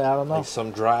Some- mole. I don't know. Like some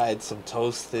dried, some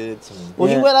toasted, some. Well,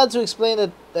 Yeah. he went on to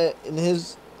explain that in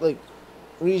his like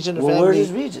region of Well, where's family,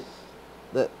 his region?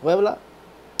 that Puebla,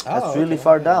 That's really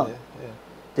far down.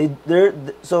 Yeah,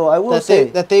 So I will that say,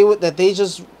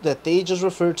 they just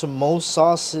refer to most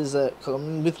sauces that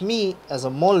come with meat as a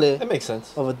mole that makes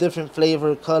sense. of a different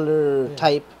flavor, color, Yeah.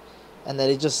 type, and that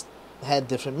it just had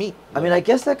different meat. I mean, I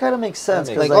guess that kind of makes sense.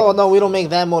 makes 'cause, Like, oh no, we don't make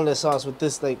that mole sauce with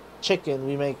this like chicken.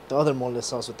 We make the other mole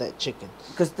sauce with that chicken.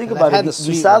 Because think And about I've it, had the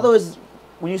sweet guisado one. is,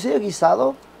 when you say a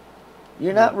guisado,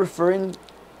 you're not referring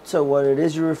to what it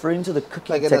is. You're referring to the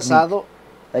cooking Like an technique. asado.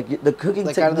 The cooking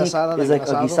Like carne technique asada, is like like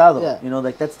an a asado? guisado. Yeah. You know,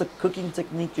 like that's the cooking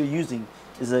technique you're using.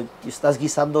 Is you estás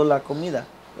guisando la comida,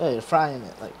 Yeah, you're frying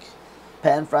it like.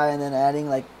 pan fry, and then adding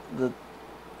like the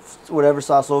whatever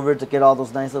sauce over it to get all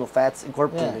those nice little fats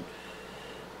incorporated.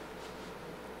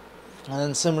 and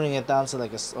then simmering it down to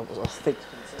like a thick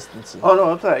consistency. Oh no,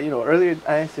 I'm sorry. Earlier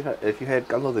I asked if you had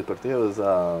caldo de tortilla. It was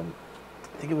I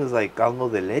think it was like caldo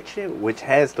de leche, which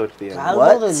has tortilla.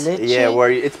 Caldo de leche? Yeah,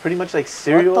 where it's pretty much like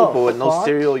cereal, What the but with no fuck?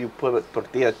 cereal, you put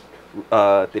tortilla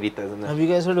tiritas in there. Have you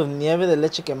guys heard of nieve de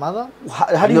leche quemada?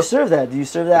 How do you serve that? Do you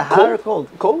serve that hot or cold?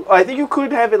 Cold? I think you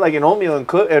could have it like in oatmeal and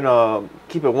cook and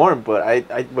keep it warm, but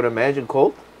I would imagine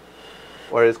cold,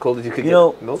 or as cold as you could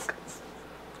get milk.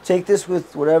 Take this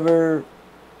with whatever.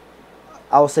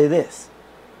 I'll say this.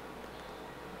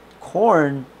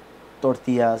 Corn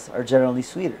tortillas are generally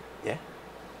sweeter. Yeah.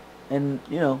 And,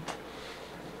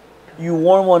 you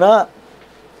warm one up,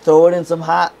 throw it in some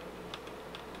hot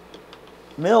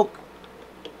milk.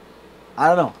 I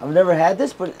don't know. I've never had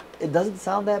this, but it doesn't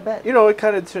sound that bad. It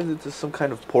kind of turns into some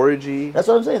kind of porridgey. That's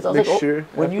what I'm saying. It sounds mixture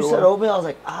like when you said oatmeal, I was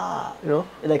like,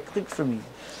 it like clicked for me.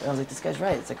 And I was like, this guy's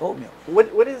right. It's like oatmeal.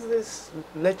 What is this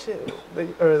leche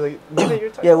or like nieve you're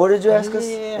talking? Yeah, what did you ask us?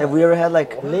 Yeah. Have we ever had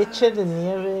like Leche de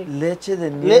nieve. leche de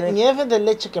nieve? Nieve de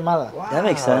leche quemada. Wow, That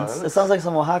makes sense. It sounds like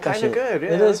some Oaxaca kind of shit. good. Yeah.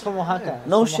 It is from Oaxaca.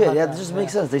 No It's from shit. Yeah, Oaxaca, it just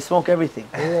makes sense. They smoke everything.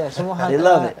 Yeah, it's from Oaxaca. They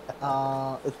love it.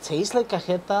 It tastes like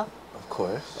cajeta. Of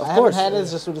course. Of I course. haven't had it.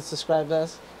 It's just what it's described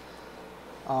as.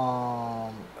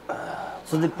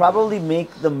 So they probably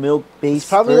make the milk base It's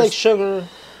probably first, like sugar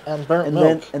and burnt and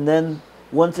milk. then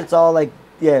once it's all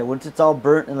once it's all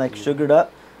burnt and like sugared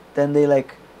up, then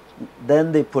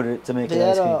they put it to make They the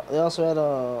ice had cream. they also had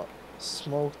a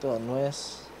smoked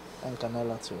nuez and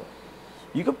canela to it.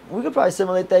 We could probably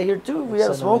simulate that here too. If we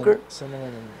had a smoker.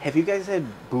 Cinnamon, Have you guys had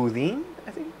boudin?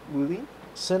 I think boudin.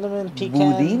 cinnamon,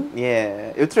 pecan. Boudin?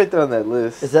 Yeah, it's right there on that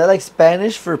list. Is that like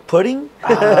Spanish for pudding?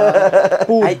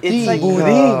 It's like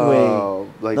Boudin, way.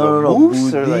 like No, a no,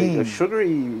 mousse or like a boudin.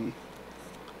 sugary.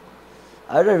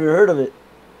 I've never heard of it.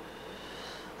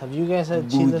 Have you guys had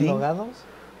chile Boudin? nogados?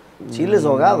 Chiles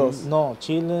ahogados. No,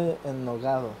 chile en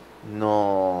nogado.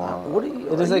 No. What are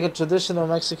you? It is like a traditional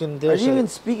Mexican Are dish. you even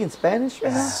speaking Spanish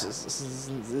right now?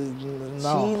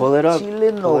 No. Pull it up.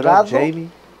 Chile Pull it up, nogado? Jamie.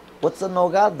 What's a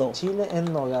nogado? Chile en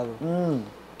nogado. Mm.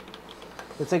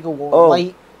 It's like a Oh,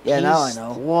 white Yeah, now I piece.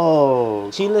 know. Whoa.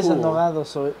 Chiles cool. en nogado.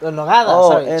 So, nogada, Oh,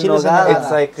 sorry. en Chiles en nogada. nogada.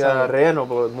 It's like sorry. relleno,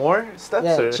 but with more steps.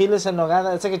 Yeah, or? chiles en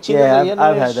nogada. It's like a chile Yeah, relleno.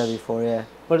 I've had that before. Yeah,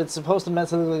 But it's supposed to meant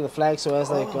to look like the flag, so it has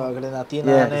like grenatina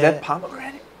Yeah. on Is it. that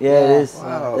pomegranate? yeah, Yeah. it is.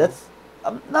 Wow. That's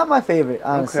not my favorite,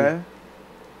 honestly. Okay.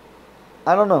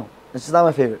 I don't know. It's just not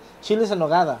my favorite. Chiles en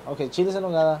nogada. Okay, chiles en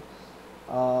nogada.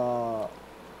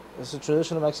 It's a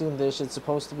traditional Mexican dish. It's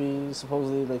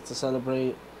supposedly like to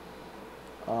celebrate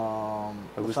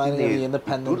the signing of the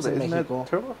independence in Mexico.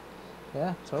 Turbo?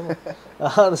 Yeah, turbo.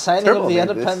 The signing Turbo of the made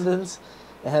this. independence.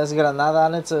 It has granada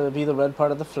on it to be the red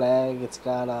part of the flag. It's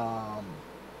got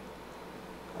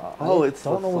Oh, I it's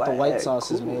don't the know what the white flag.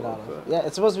 sauce is Cool. made out of. Okay. Yeah,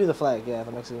 it's supposed to be the flag. Yeah,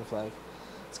 the Mexican flag.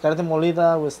 It's carne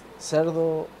molida with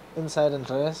cerdo inside and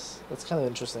res. That's kind of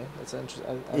interesting. It's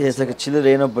interesting. Yeah, it's like a chile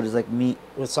relleno, but it's like meat.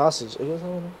 with sausage. It goes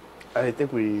over there. I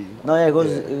think we. No, yeah, it goes.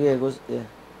 Yeah. Yeah, it goes. Yeah.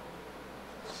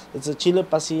 It's a chile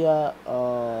pasilla,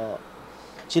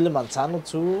 chile manzano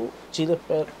too, chile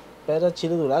pera,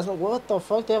 chile durazno. What the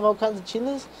fuck? They have all kinds of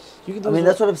chiles. You can do. I mean,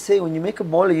 that's what I'm saying. When you make a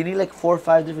mole, you need like 4 or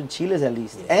 5 different chiles at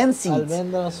least, and seeds.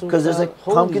 Because there's, like,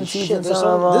 pumpkin seeds and This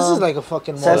some, is like a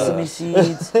fucking mole. Sesame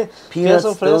seeds, peanuts.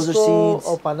 Queso Those are fresco seeds.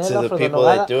 or panela To the for people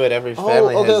nogada. that do it, every Oh,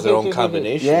 family okay, has their okay, own okay,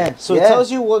 combination. Yeah. So it tells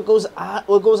you what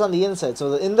goes on the inside.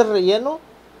 So in the relleno,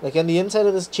 like on the inside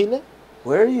of this chile,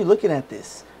 Where are you looking at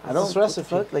this? I It's don't. this what the recipe.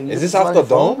 fuck? Like, you Is looking this on off your the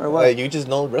phone dome? or what? Like you just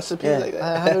know recipes Yeah. like I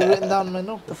that? have it written down in my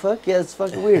notebook. The fuck? Yeah, it's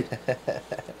fucking weird.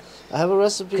 I have a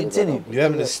recipe. in my Continue. notebook. You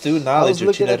have an astute I knowledge was of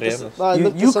looking chile at this. rellenos. No, I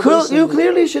looked this up You recently.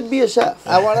 clearly should be a chef.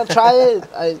 I want to try it.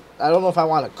 I don't know if I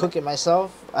want to cook it myself.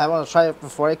 I want to try it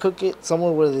before I cook it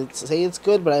somewhere where they say it's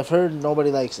good, but I've heard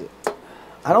nobody likes it.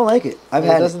 I don't like it. I've It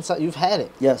had it. doesn't sound, you've had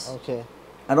it. Yes, Okay.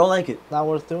 I don't like it. Not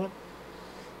worth doing.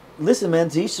 Listen, man,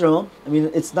 to each their own. I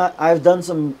mean, it's not. I've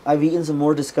eaten some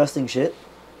more disgusting shit.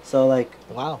 So like,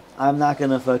 Wow. I'm not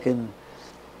gonna fucking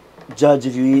judge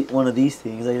if you eat one of these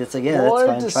things. Like, it's like, yeah, More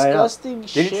that's fine. Try it out. disgusting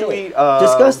shit. Didn't you eat?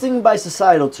 Disgusting by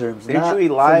societal terms. Didn't not you eat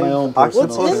for live my own octopus?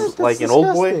 personal. What's in Octopus it like that's an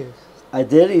old boy? disgusting? I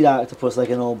did eat octopus like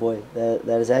an old boy.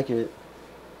 That is accurate.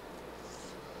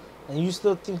 And you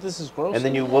still think this is gross? And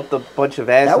then you whooped a bunch of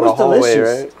ass That in the was hallway,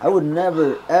 delicious. right? I would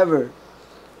never ever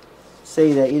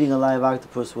say that eating a live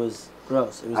octopus was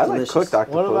gross. It was I like delicious. cooked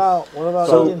octopus. What about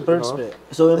So, eating bird you know. spit?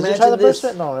 So Did you imagine try the bird this.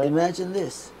 spit? No, right? Imagine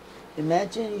this.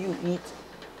 Imagine you eat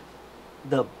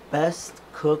the best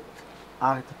cooked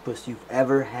octopus you've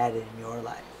ever had in your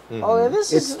life. Oh, yeah,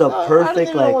 this It's is. the I don't perfect,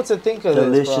 even know like, what to think of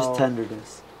Delicious this, bro.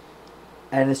 tenderness.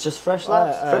 And it's just fresh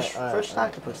fresh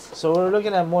octopus. So we're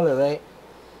looking at mole, right?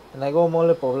 And I go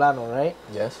mole poblano, right?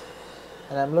 Yes.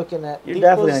 And I'm looking at You're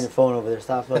definitely on your phone over there.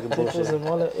 Stop fucking tipos bullshit. and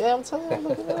mole. Yeah, I'm telling you, I'm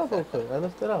looking it up real quick. I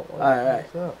looked it up. Alright.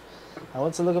 I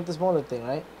went to look up this mole thing,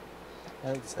 right?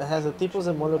 And it has the tipos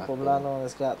de mole poblano, and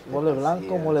it's got mole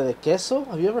blanco, mole de queso.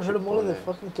 Have you ever heard of mole de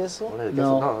fucking queso?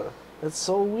 No. That's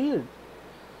so weird.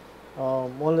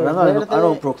 Mole But verde, I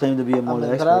don't proclaim to be a mole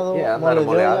expert. almendrado, Yeah, I'm mole not a de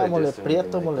olla, moleologist mole or prieto,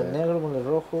 anything mole like that. negro, mole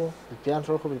rojo,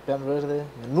 pipián verde,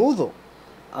 menudo.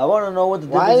 I want to know what the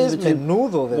Why difference is is between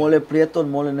menudo there? mole prieto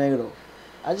and mole negro.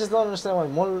 I just don't understand why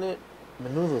mole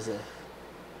menudo's there.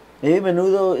 Maybe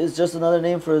menudo is just another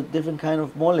name for a different kind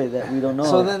of mole that we don't know.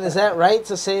 So then is that right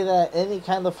to say that any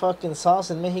kind of fucking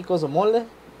sauce in Mexico is a mole?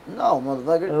 No,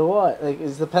 motherfucker. Or what? Like,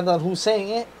 it depends on who's saying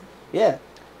it. Yeah.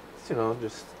 You know,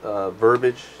 just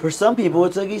verbiage. For some people,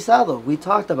 it's a guisado. We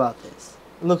talked about this.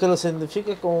 Lo que lo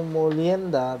significa como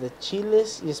molienda de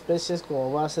chiles y especias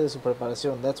como base de su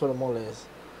preparación. That's what a mole is.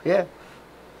 Yeah.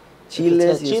 It's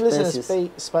Chiles got y chiles and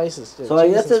especies. spices. Yeah, So I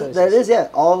chiles guess and that spices. is, yeah.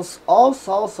 All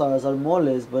salsas are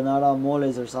moles, but not all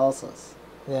moles are salsas.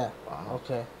 Yeah. Wow.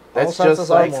 Okay. That's All just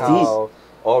salsas are like moles. how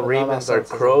all But not ravens all are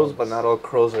salsas are crows, moles. but not all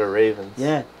crows are ravens.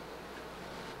 Yeah.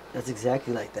 That's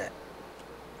exactly like that.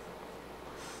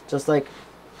 Just like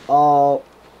all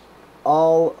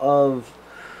of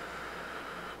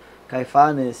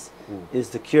Caifanes is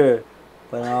the cure,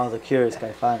 but not all the cure is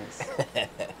Caifanes.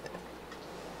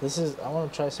 I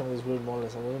want to try some of these weird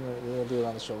moles. We're gonna do it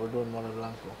on the show. We're doing mole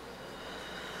blanco.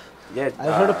 Yeah, I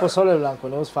heard of pozole blanco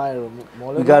and it was fire.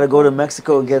 Mole We gotta go to blanco?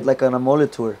 Mexico and get like an mole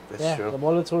tour. that's Yeah, true. the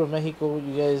mole tour of Mexico.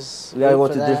 You guys. We gotta wait go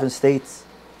for to that. different states.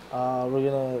 We're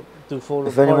gonna do full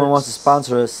If anyone wants to reports.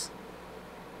 sponsor us,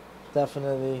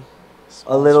 Definitely.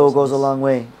 a little sponsors goes a us. long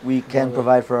way. We can Mole.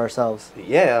 provide for ourselves.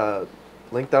 Yeah,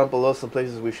 link down below some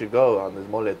places we should go on this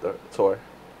mole tour.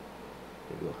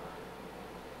 There you go.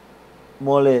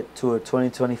 Mole tour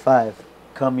 2025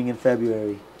 coming in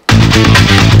February.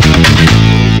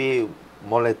 Maybe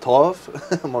Molotov.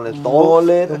 Molotov.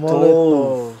 Mole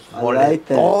Mole tov. I like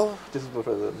that. Molotov. Just for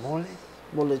the mole.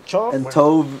 Mole chop. And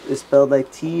tov is spelled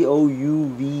like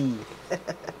Touv.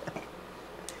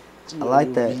 I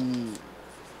like that. I'm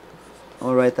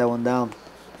gonna write that one down.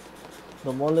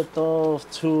 The Molotov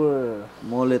tour.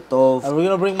 Mole tov. Are we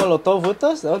gonna bring Molotov with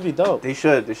us? That would be dope. They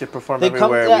should. They should perform They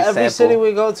come, everywhere. yeah, we every sample. city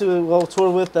we go to, we'll tour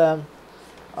with them.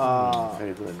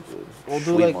 Very good. We'll do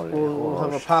Sweet like mole. we'll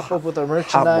have a Oh, pop up with our mole.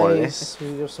 merchandise.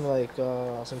 We have some like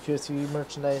some QSTV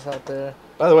merchandise out there.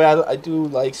 By the way, I do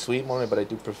like sweet mole, but I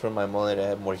do prefer my mole to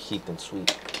have more heat than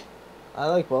sweet. I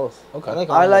like both. Okay. I like,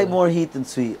 I all like mole. more heat than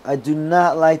sweet. I do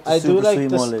not like the I do super like sweet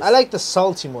this. moles. I like the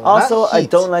salty mole. Also, not I heat.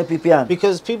 don't like pipián.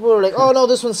 Because people are like, oh no,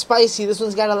 this one's spicy. This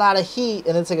one's got a lot of heat,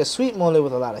 and it's like a sweet mole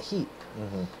with a lot of heat.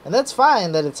 Mm-hmm. And that's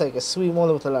fine that it's like a sweet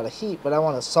mole with a lot of heat, but I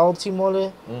want a salty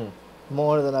mole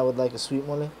more than I would like a sweet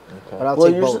mole. Okay. But I'll Well,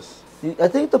 take you're both. I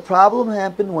think the problem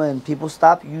happened when people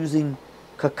stopped using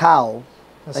cacao,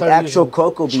 I like started actual using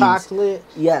cocoa beans. chocolate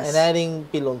Yes. and adding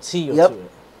piloncillo Yep. to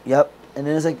it. Yep. And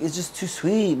then it's like, it's just too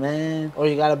sweet, man. Or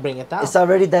you gotta bring it down. It's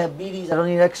already diabetes. I don't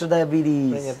need extra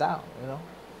diabetes. Bring it down, you know?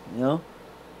 You know?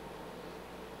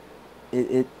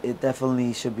 It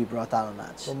definitely should be brought down a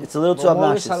notch. Well, It's a little too Mole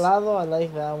obnoxious. salado, I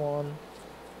like that one.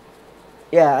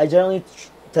 Yeah, I generally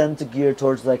tend to gear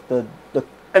towards like the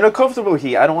And a comfortable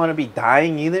heat. I don't want to be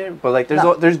dying either, but like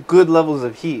No. there's good levels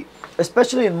of heat.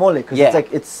 especially in mole because Yeah. it's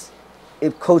like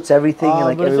it coats everything and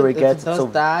like But if everywhere it, it gets. if it does So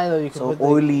die, though, you can so put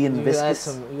oily and you could add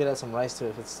viscous. you could add some rice to it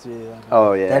if it's really that good.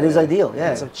 Oh yeah. that is ideal.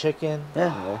 Yeah, Add some chicken.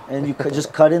 yeah. And you could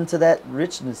just cut into that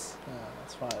richness. Yeah,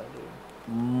 that's fire, dude.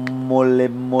 Mole,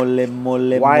 mole,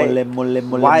 mole, Why- mole, mole,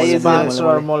 mole. why mole, is mole, Sponsor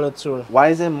mole, our mole. mole tour. Why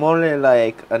isn't mole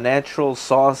like a natural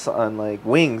sauce on like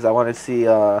wings? I want to see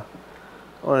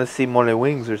mole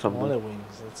wings or something. Mole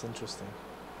wings. That's interesting.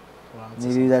 Wow, that's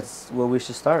Maybe something. that's where we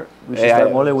should start. We should Hey, start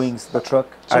I- mole wings, the truck.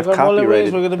 I've Check out Mole Wings.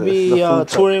 copyrighted We're gonna the be food truck.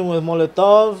 touring with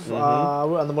Molotov. Mhm.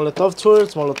 We're on the Molotov tour.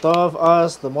 It's Molotov,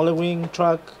 us, the Mole Wing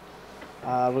truck.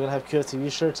 We're gonna have QSTV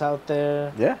shirts out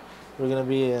there. Yeah. We're gonna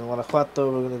be in Guanajuato.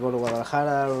 We're gonna go to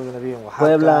Guadalajara. We're gonna be in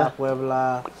Oaxaca,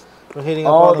 Puebla. We're hitting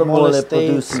up all the mole states.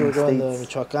 producing We're going to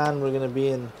states. Michoacan. We're gonna be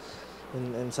in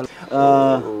Sal-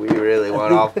 We really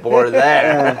went off board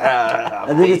there.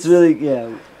 I think it's really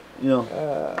you know.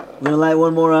 We're gonna light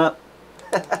one more up.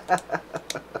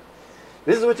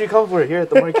 This is what you come for here at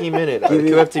the Marquee Minute, Give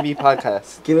it- QFTV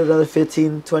podcast. Give it another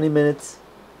 15, 20 minutes.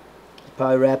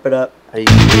 Probably wrap it up. Are you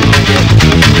feeling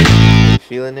it? Are you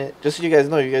feeling it? Just so you guys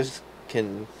know, you guys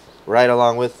can ride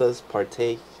along with us,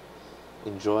 partake,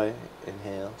 enjoy,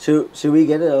 inhale. Should we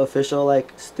get an official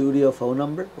like studio phone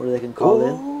number where they can call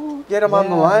in? Ooh, Get him on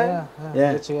the line?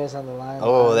 Yeah. Get you guys on the line.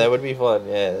 Oh, that would be fun.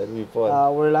 Yeah, that'd be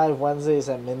fun. We're live Wednesdays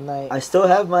at midnight I still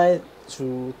have my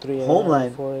to 3 a.m. home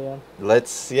line. 4 a.m.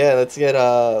 Let's get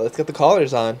the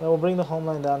callers on. Yeah, we'll bring the home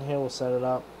line down here. We'll set it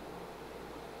up.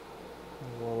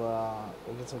 We'll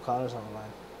get some callers on the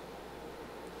line.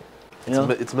 You know,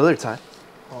 It's Miller time.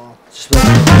 Oh, just like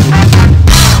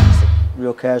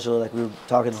real casual, like we were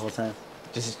talking the whole time.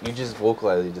 You just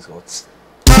vocalize. You just go. Tss.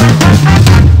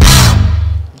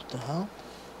 what the hell?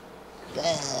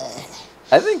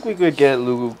 I think we could get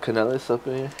Lou Canellis up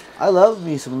in here. I love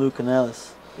me some Luke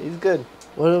Canellis. He's good.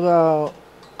 What about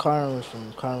Carmen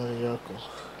from Carmen de Yorko?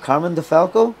 Carmen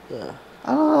DeFalco? Yeah.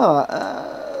 I don't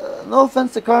know. No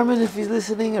offense to Carmen if he's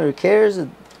listening or cares.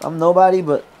 I'm nobody,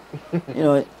 but you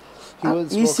know,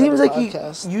 he seems like he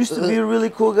used to be a really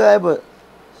cool guy, but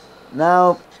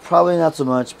now probably not so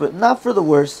much. But not for the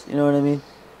worst. You know what I mean?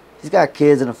 He's got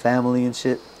kids and a family and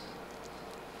shit.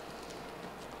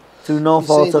 Through no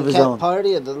fault of his own.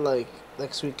 Party and then like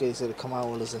next week he said to come out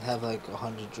with us and have like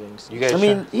 100 drinks. You guys I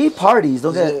mean, he parties.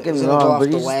 Don't get me wrong,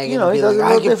 but he's, you know, he does it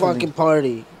I real can differently. fucking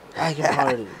party. I can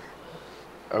party.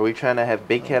 Are we trying to have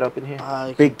Big Cat up in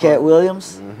here? Big Cat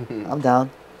Williams. I'm down.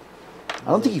 I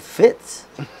don't think he fits.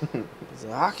 He's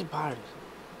like, I can party.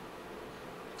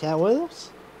 Cat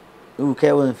Williams? Ooh,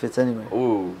 Cat Williams fits anywhere.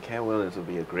 Ooh, Cat Williams would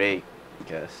be a great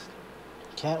guest.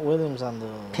 Cat Williams on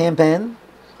the Pan.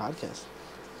 podcast.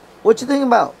 What you think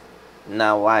about?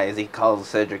 Now, why is he called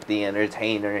Cedric the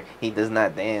Entertainer? He does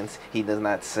not dance. He does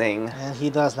not sing. And he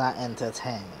does not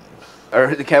entertain.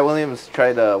 Or the Cat Williams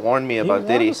tried to warn me about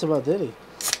Diddy. He warned us about Diddy.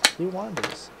 He warned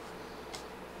us.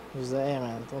 He was like, hey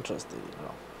man, don't trust Diddy,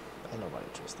 bro. Ain't nobody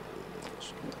trust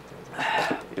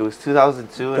Diddy. It was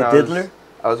 2002, The and Diddler?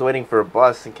 I was waiting for a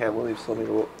bus, and Cat Williams told me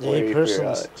to Yeah, wait he for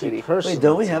personally. Diddy. Wait,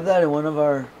 don't we have that in one of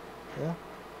our... Yeah.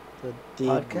 The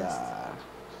Diddler. Podcast?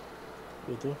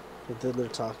 We do. The Diddler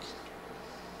talk.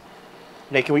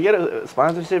 Hey, can we get a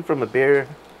sponsorship from a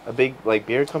big like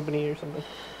beer company or something?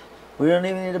 We don't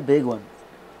even need a big one.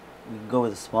 We can go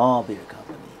with a small beer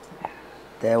company.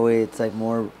 That way it's like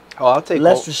more... Oh, I'll take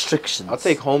less restrictions. I'll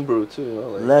take homebrew too. You know,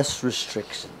 like. Less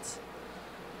restrictions.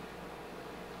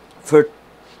 For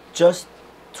just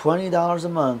 $20 a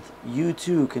month, you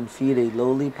too can feed a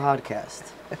lowly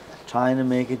podcast trying to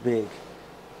make it big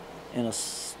in a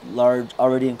large,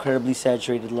 already incredibly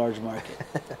saturated large market.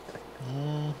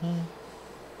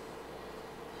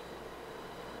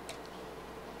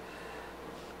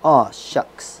 Aw,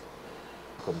 shucks.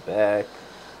 Welcome back.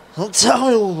 Don't tell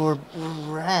me where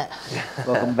we're at.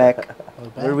 Welcome back. We're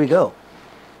back. Where did we go?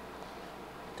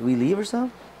 Did we leave or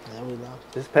something? Yeah, we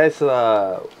left. This past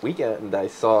weekend, I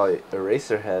saw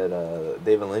Eraserhead,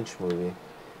 David Lynch movie.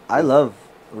 I love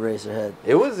Eraserhead.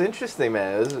 It was interesting,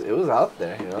 man. It was out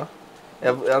there, you know.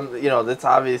 You know, that's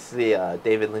obviously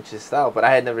David Lynch's style, but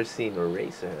I had never seen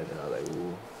Eraserhead, and I was like,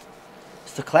 ooh.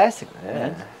 It's a classic, Yeah.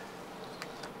 man.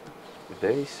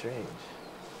 Very strange.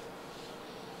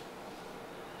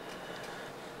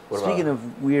 What Speaking about-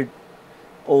 of weird,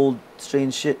 old,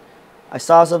 strange shit, I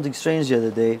saw something strange the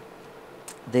other day.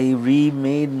 They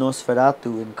remade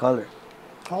Nosferatu in color.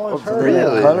 Oh, I've So heard they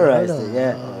of that. colorized I've heard it, of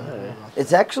yeah. that.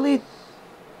 It's actually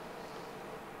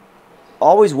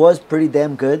always was pretty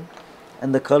damn good,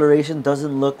 and the coloration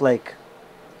doesn't look like.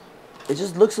 It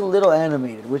just looks a little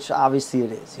animated, which obviously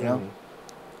it is, you know.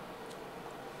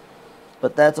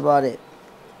 But that's about it.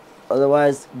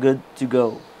 Otherwise, good to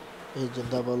go. Agent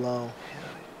Double O.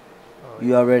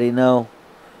 You already know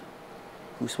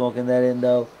who's smoking that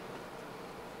Indo.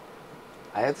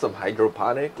 I had some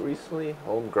hydroponic recently,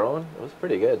 homegrown. It was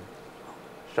pretty good.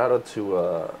 Shout out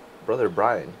to brother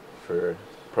Brian for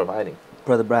providing.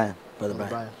 Brother Brian. Brother Brian.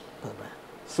 Brian. Brother Brian.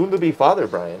 Soon to be Father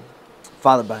Brian.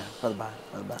 Father Brian. Brother Brian.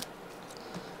 Brother Brian.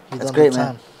 He That's done great, the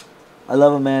man. time. I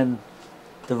love a man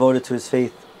devoted to his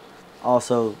faith,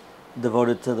 also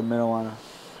devoted to the marijuana.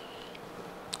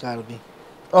 Gotta be.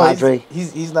 Oh, Padre.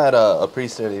 he's not a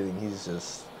priest or anything. He's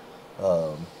just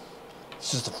a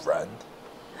friend.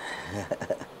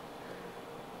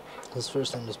 His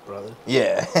first name is Brother.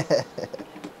 Yeah.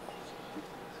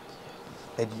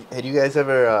 had you guys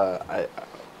ever?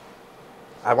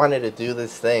 I wanted to do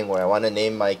this thing where I want to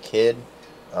name my kid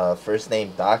first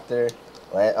name Doctor,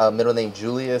 middle name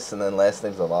Julius, and then last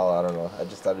name Zavala. I don't know. I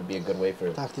just thought it'd be a good way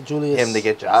for Dr. Julius. him to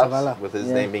get jobs Zavala. with his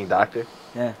Yeah. name being Doctor.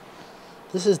 Yeah.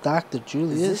 This is Dr.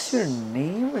 Julius. Is this your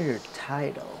name or your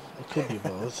title? It could be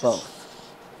both. Both.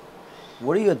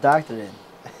 What are you a doctor in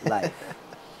life?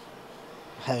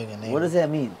 Having a name. What does that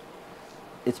mean?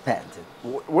 It's patented.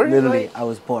 Literally, I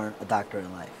was born a doctor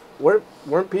in life.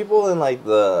 weren't people in like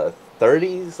the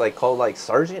 30s like called like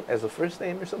Sergeant as a first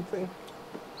name or something?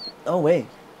 Oh wait,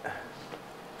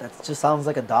 that just sounds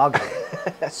like a dog.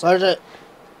 name. Sergeant.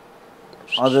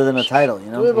 Other than a title, you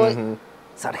know. Good boy. Mhm.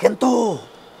 Sargento.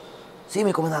 Sí,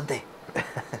 mi comandante.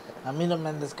 A mí no me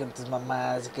andes con tus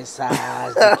mamás que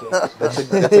sabes que...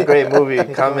 That's a great movie.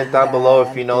 Comment down below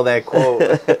if you know that quote.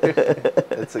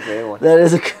 That's a great one. That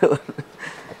is a good one.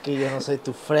 Que yo no soy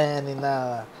tu friend ni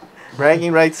nada.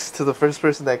 Bragging rights to the first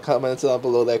person that comments down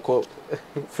below that quote.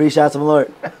 Free shots of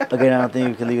Malort. Again, I don't think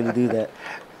you can legally do that.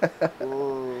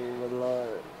 Oh, my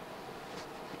Lord.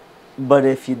 But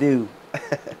if you do,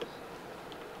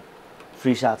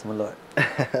 free shots of Malort.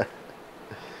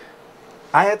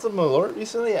 I had some Malort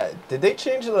recently. Did they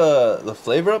change the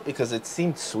flavor up? Because it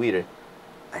seemed sweeter.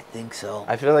 I think so.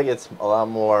 I feel like it's a lot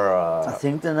more... I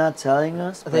think they're not telling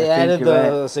us. But They I think added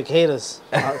you're the right. cicadas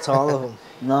to all of them.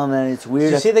 No, man, it's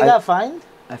weird. Did you see they got fined?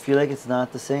 I feel like it's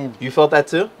not the same. You felt that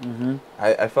too? Mm-hmm.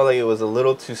 I felt like it was a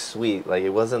little too sweet. Like,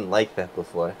 it wasn't like that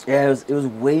before. Yeah, it was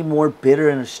way more bitter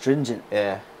and astringent.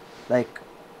 Yeah. Like,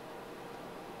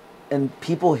 and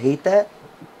people hate that,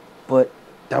 but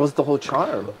That was the whole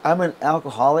charm. I'm an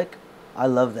alcoholic. I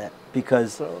love that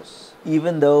because Gross.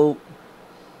 even though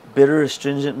bitter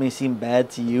astringent may seem bad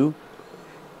to you,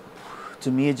 to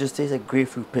me it just tastes like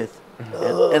grapefruit pith.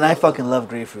 And I fucking love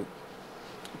grapefruit.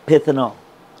 Pith and all.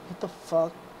 What the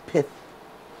fuck? Pith.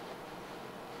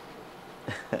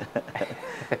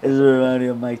 This is reminding me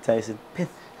of Mike Tyson. Pith.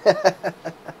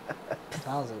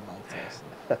 Sounds like Mike Tyson.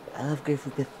 I love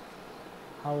grapefruit pith.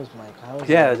 How was Mike? How was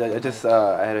Yeah, Mike? I just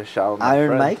I had a shot with my Iron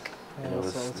friend, Mike. and Yeah, it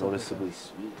was what's up with noticeably that?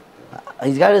 sweet.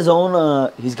 He's got his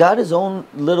own. He's got his own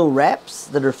little wraps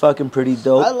that are fucking pretty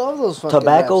dope. I love those fucking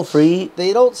Tobacco wraps. free.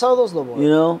 They don't sell those no more. You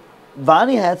know,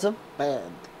 Vonnie had some.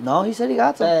 Banned. No, he said he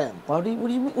got some. Banned. What do you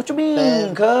mean? What you mean,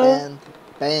 Banned. cuz? Banned.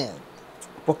 Banned.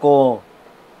 Poco.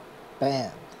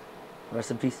 Banned. Rest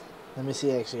in peace. Let me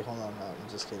see. Actually, hold on. No, I'm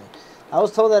just kidding. I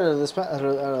was told that at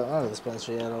a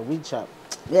dispensary, at a weed shop.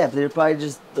 Yeah, but they're probably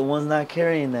just the ones not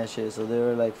carrying that shit. So they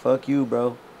were like, "Fuck you,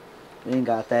 bro. We ain't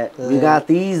got that. We got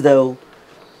these though.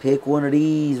 Pick one of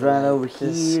these right over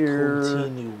here.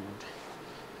 Discontinued.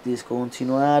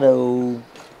 Discontinuado.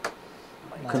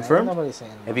 Confirmed? Ain't nobody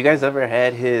saying Have you guys ever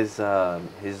had his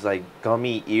like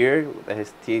gummy ear that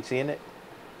has THC in it?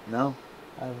 No.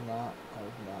 I have not.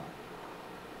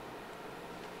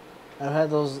 I've had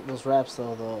those wraps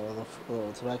though,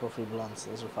 the tobacco-free blunts.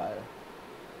 Those are fire.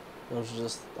 Those are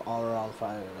just all around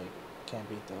fire. Like, can't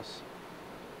beat those.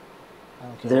 I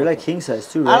don't care. They're what like the- king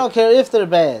size too, I right? don't care if they're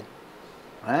bad.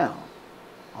 Wow.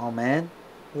 Oh man.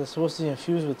 They're supposed to be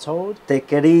infused with toad. Te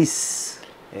querís.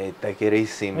 Hey, te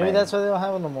querés, man. Maybe that's why they don't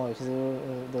have it no more, because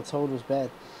the toad was bad.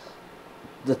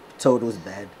 The toad was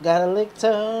bad. Got a lick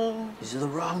toad. These are the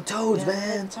wrong toads, Got a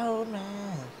man. lick toad,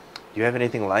 man. Do you have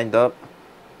anything lined up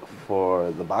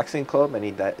for the boxing club?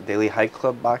 Any daily hike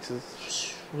club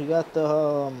boxes? We got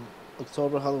the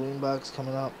October Halloween box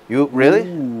coming up. You really?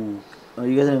 Ooh. Are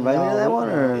you guys gonna invite me to that one,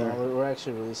 or? We're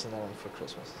actually releasing that one for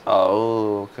Christmas.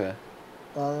 Oh, okay.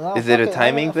 No, Is it fuck a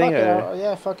timing fuck thing, it, or?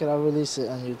 yeah, fuck it. I'll release it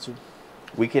on YouTube.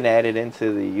 We can add it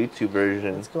into the YouTube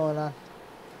version. What's going on?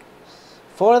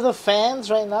 For the fans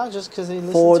right now, just because they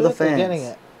listen For to the it, they're getting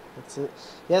fans. it. That's it.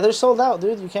 Yeah, they're sold out,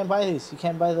 dude. You can't buy these. You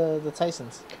can't buy the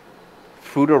Tysons.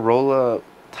 Fruitarola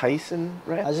Tyson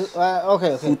wraps? I just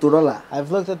okay. Futurola.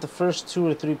 I've looked at the first 2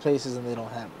 or 3 places and they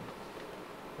don't have them.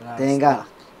 They're out of They ain't got 'em.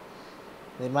 stock.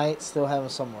 They might still have them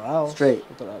somewhere else. Straight.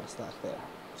 But they're out of stock there.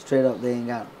 Straight up, they ain't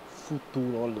got 'em.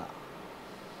 Futurola.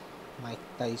 Mike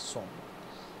Tyson.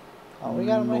 Oh, we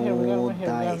got him right here. We got him right here.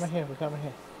 We got him right here. We got him right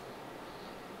here.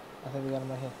 I think we got him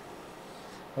right here.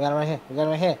 We got him right here. We got him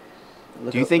right here.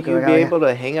 Look Do you up- think look you'd up be what I got able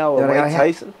to hang out with Look what I Mike got.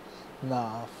 Tyson?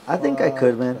 Nah. I think I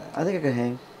could, man. fuck I think I could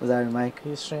hang with Iron Mike.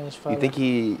 He's a strange fighter. You think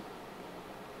he...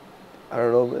 I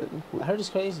don't know, man. I heard he's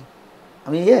crazy. I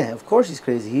mean, yeah, of course he's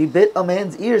crazy. He bit a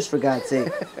man's ears, for God's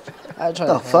sake. I ain't trying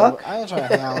The to fuck? I ain't trying to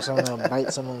hang out with someone that'll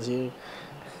bite someone's ear.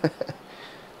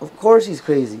 Of course he's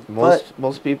crazy.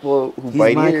 Most people who But he's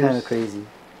bite my ears... kind of crazy.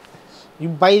 You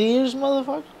bite ears,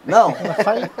 motherfucker? No, In a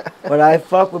fight? but I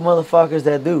fuck with motherfuckers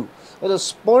that do. With a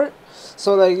sport?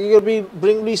 So, like, you gonna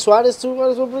bring Luis Suarez too? Might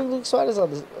as well bring Luis Suarez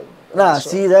on this. Nah, show.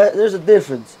 see, there's a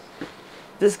difference.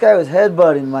 This guy was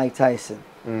headbutting Mike Tyson.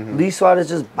 Mhm. Lee Suarez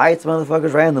just bites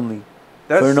motherfuckers randomly.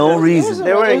 That's- For no that's- reason.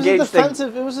 They were It was engaged. a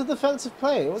defensive. It was a defensive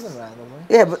play. It wasn't randomly.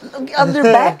 Yeah, but on their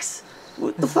backs?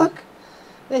 What the fuck?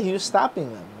 Yeah, he was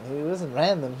stopping them. It wasn't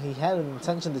random. He had an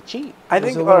intention to cheat. I It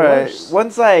was think, a little alright, worse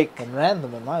one's like... than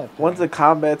random, in my opinion. One's a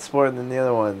combat sport, and then the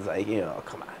other one's like, you know,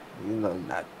 come on. You know,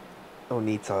 no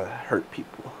need to hurt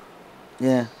people.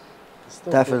 Yeah,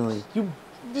 Still definitely. You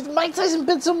Mike Tyson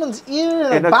bit someone's ear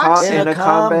In in a a boxing. in a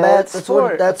combat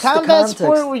sport. That's the Combat context.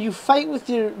 sport where you fight with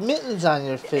your mittens on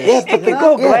your fist. Yeah, It but could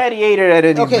go yeah. gladiator at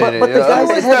any Okay, minute. but the you know? guy's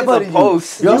Unless that's headbutting a you.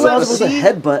 post. You're also not UFC supposed to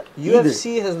headbutt either.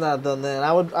 UFC has not done that. And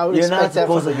I would You're expect not that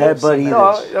supposed to from the headbutt UFC.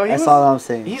 either. No, he That's was- all I'm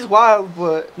saying. He's wild,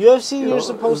 but UFC, You you're know,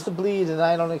 supposed to bleed, and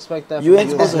I don't expect that. You from ain't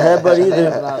the supposed to UFC. headbutt They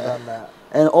either. have not done that.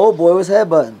 And old boy was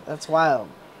headbutting. That's wild.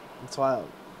 That's wild.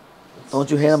 Don't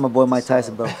you hate on my boy Mike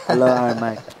Tyson, bro. I love Iron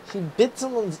Mike. He bit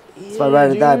someone's ear. my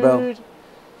ride or die, bro. dude.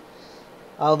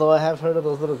 Although I have heard of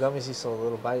those little gummies he sold, a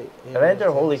little bite. You know,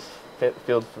 Evander things.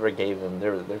 Holyfield forgave him.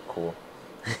 They're cool.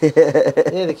 Yeah,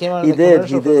 they came out He in the did,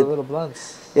 commercial he for the did. little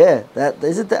blunts. Yeah, that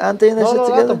is it. The I'm taking that No, shit no,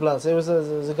 together. not the blunts. It was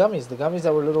the gummies. The gummies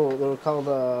that were little. They were called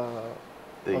the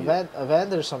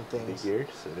Evander something. ears.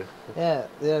 Yeah,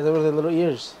 they were the little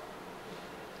ears.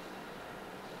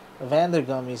 Evander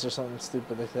gummies or something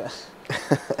stupid like that.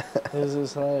 It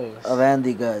was hilarious. Of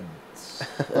Andy Goods.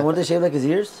 And what they shave like his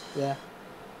ears? Yeah,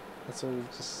 that's what we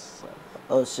just said.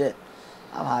 Oh shit,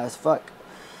 I'm high as fuck.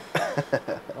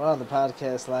 We're on the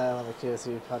podcast live on the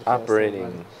KSU podcast.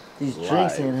 Operating. These Live.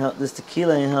 drinks ain't help. This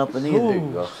tequila ain't helping either. There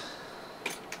you go.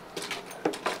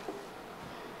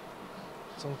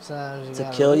 Sometimes you To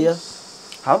gotta kill ya?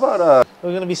 lose. How about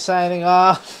We're gonna be signing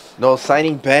off. no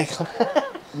signing back?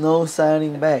 No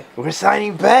signing back. We're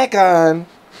signing back on.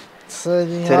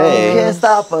 Signing Today. You off. can't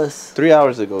stop us. 3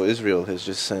 hours ago, Israel has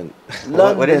just sent.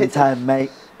 London time,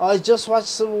 mate. Oh, I just watched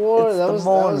Civil War. It's That the was a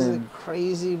morning.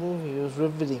 crazy movie. It was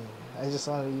riveting. I just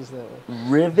wanted to use that word.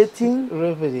 Riveting.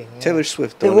 Riveting. Yeah. Taylor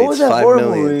Swift Hey, what was donates that 5 horror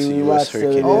million movie to we U.S. watched the other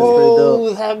Hurricane. day? It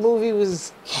was Oh, that movie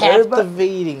was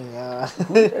captivating.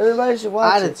 Everybody should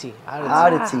watch it. Oddity.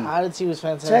 Oddity. Oddity was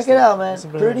fantastic. Check it out, man. It's a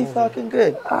brilliant Pretty movie. fucking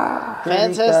good. Pretty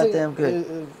Fantastic. goddamn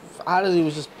good. Oddity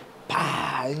was just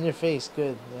in your face.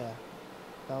 Good. Yeah.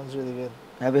 That one's really good.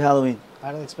 Happy Halloween.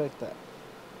 I didn't expect that.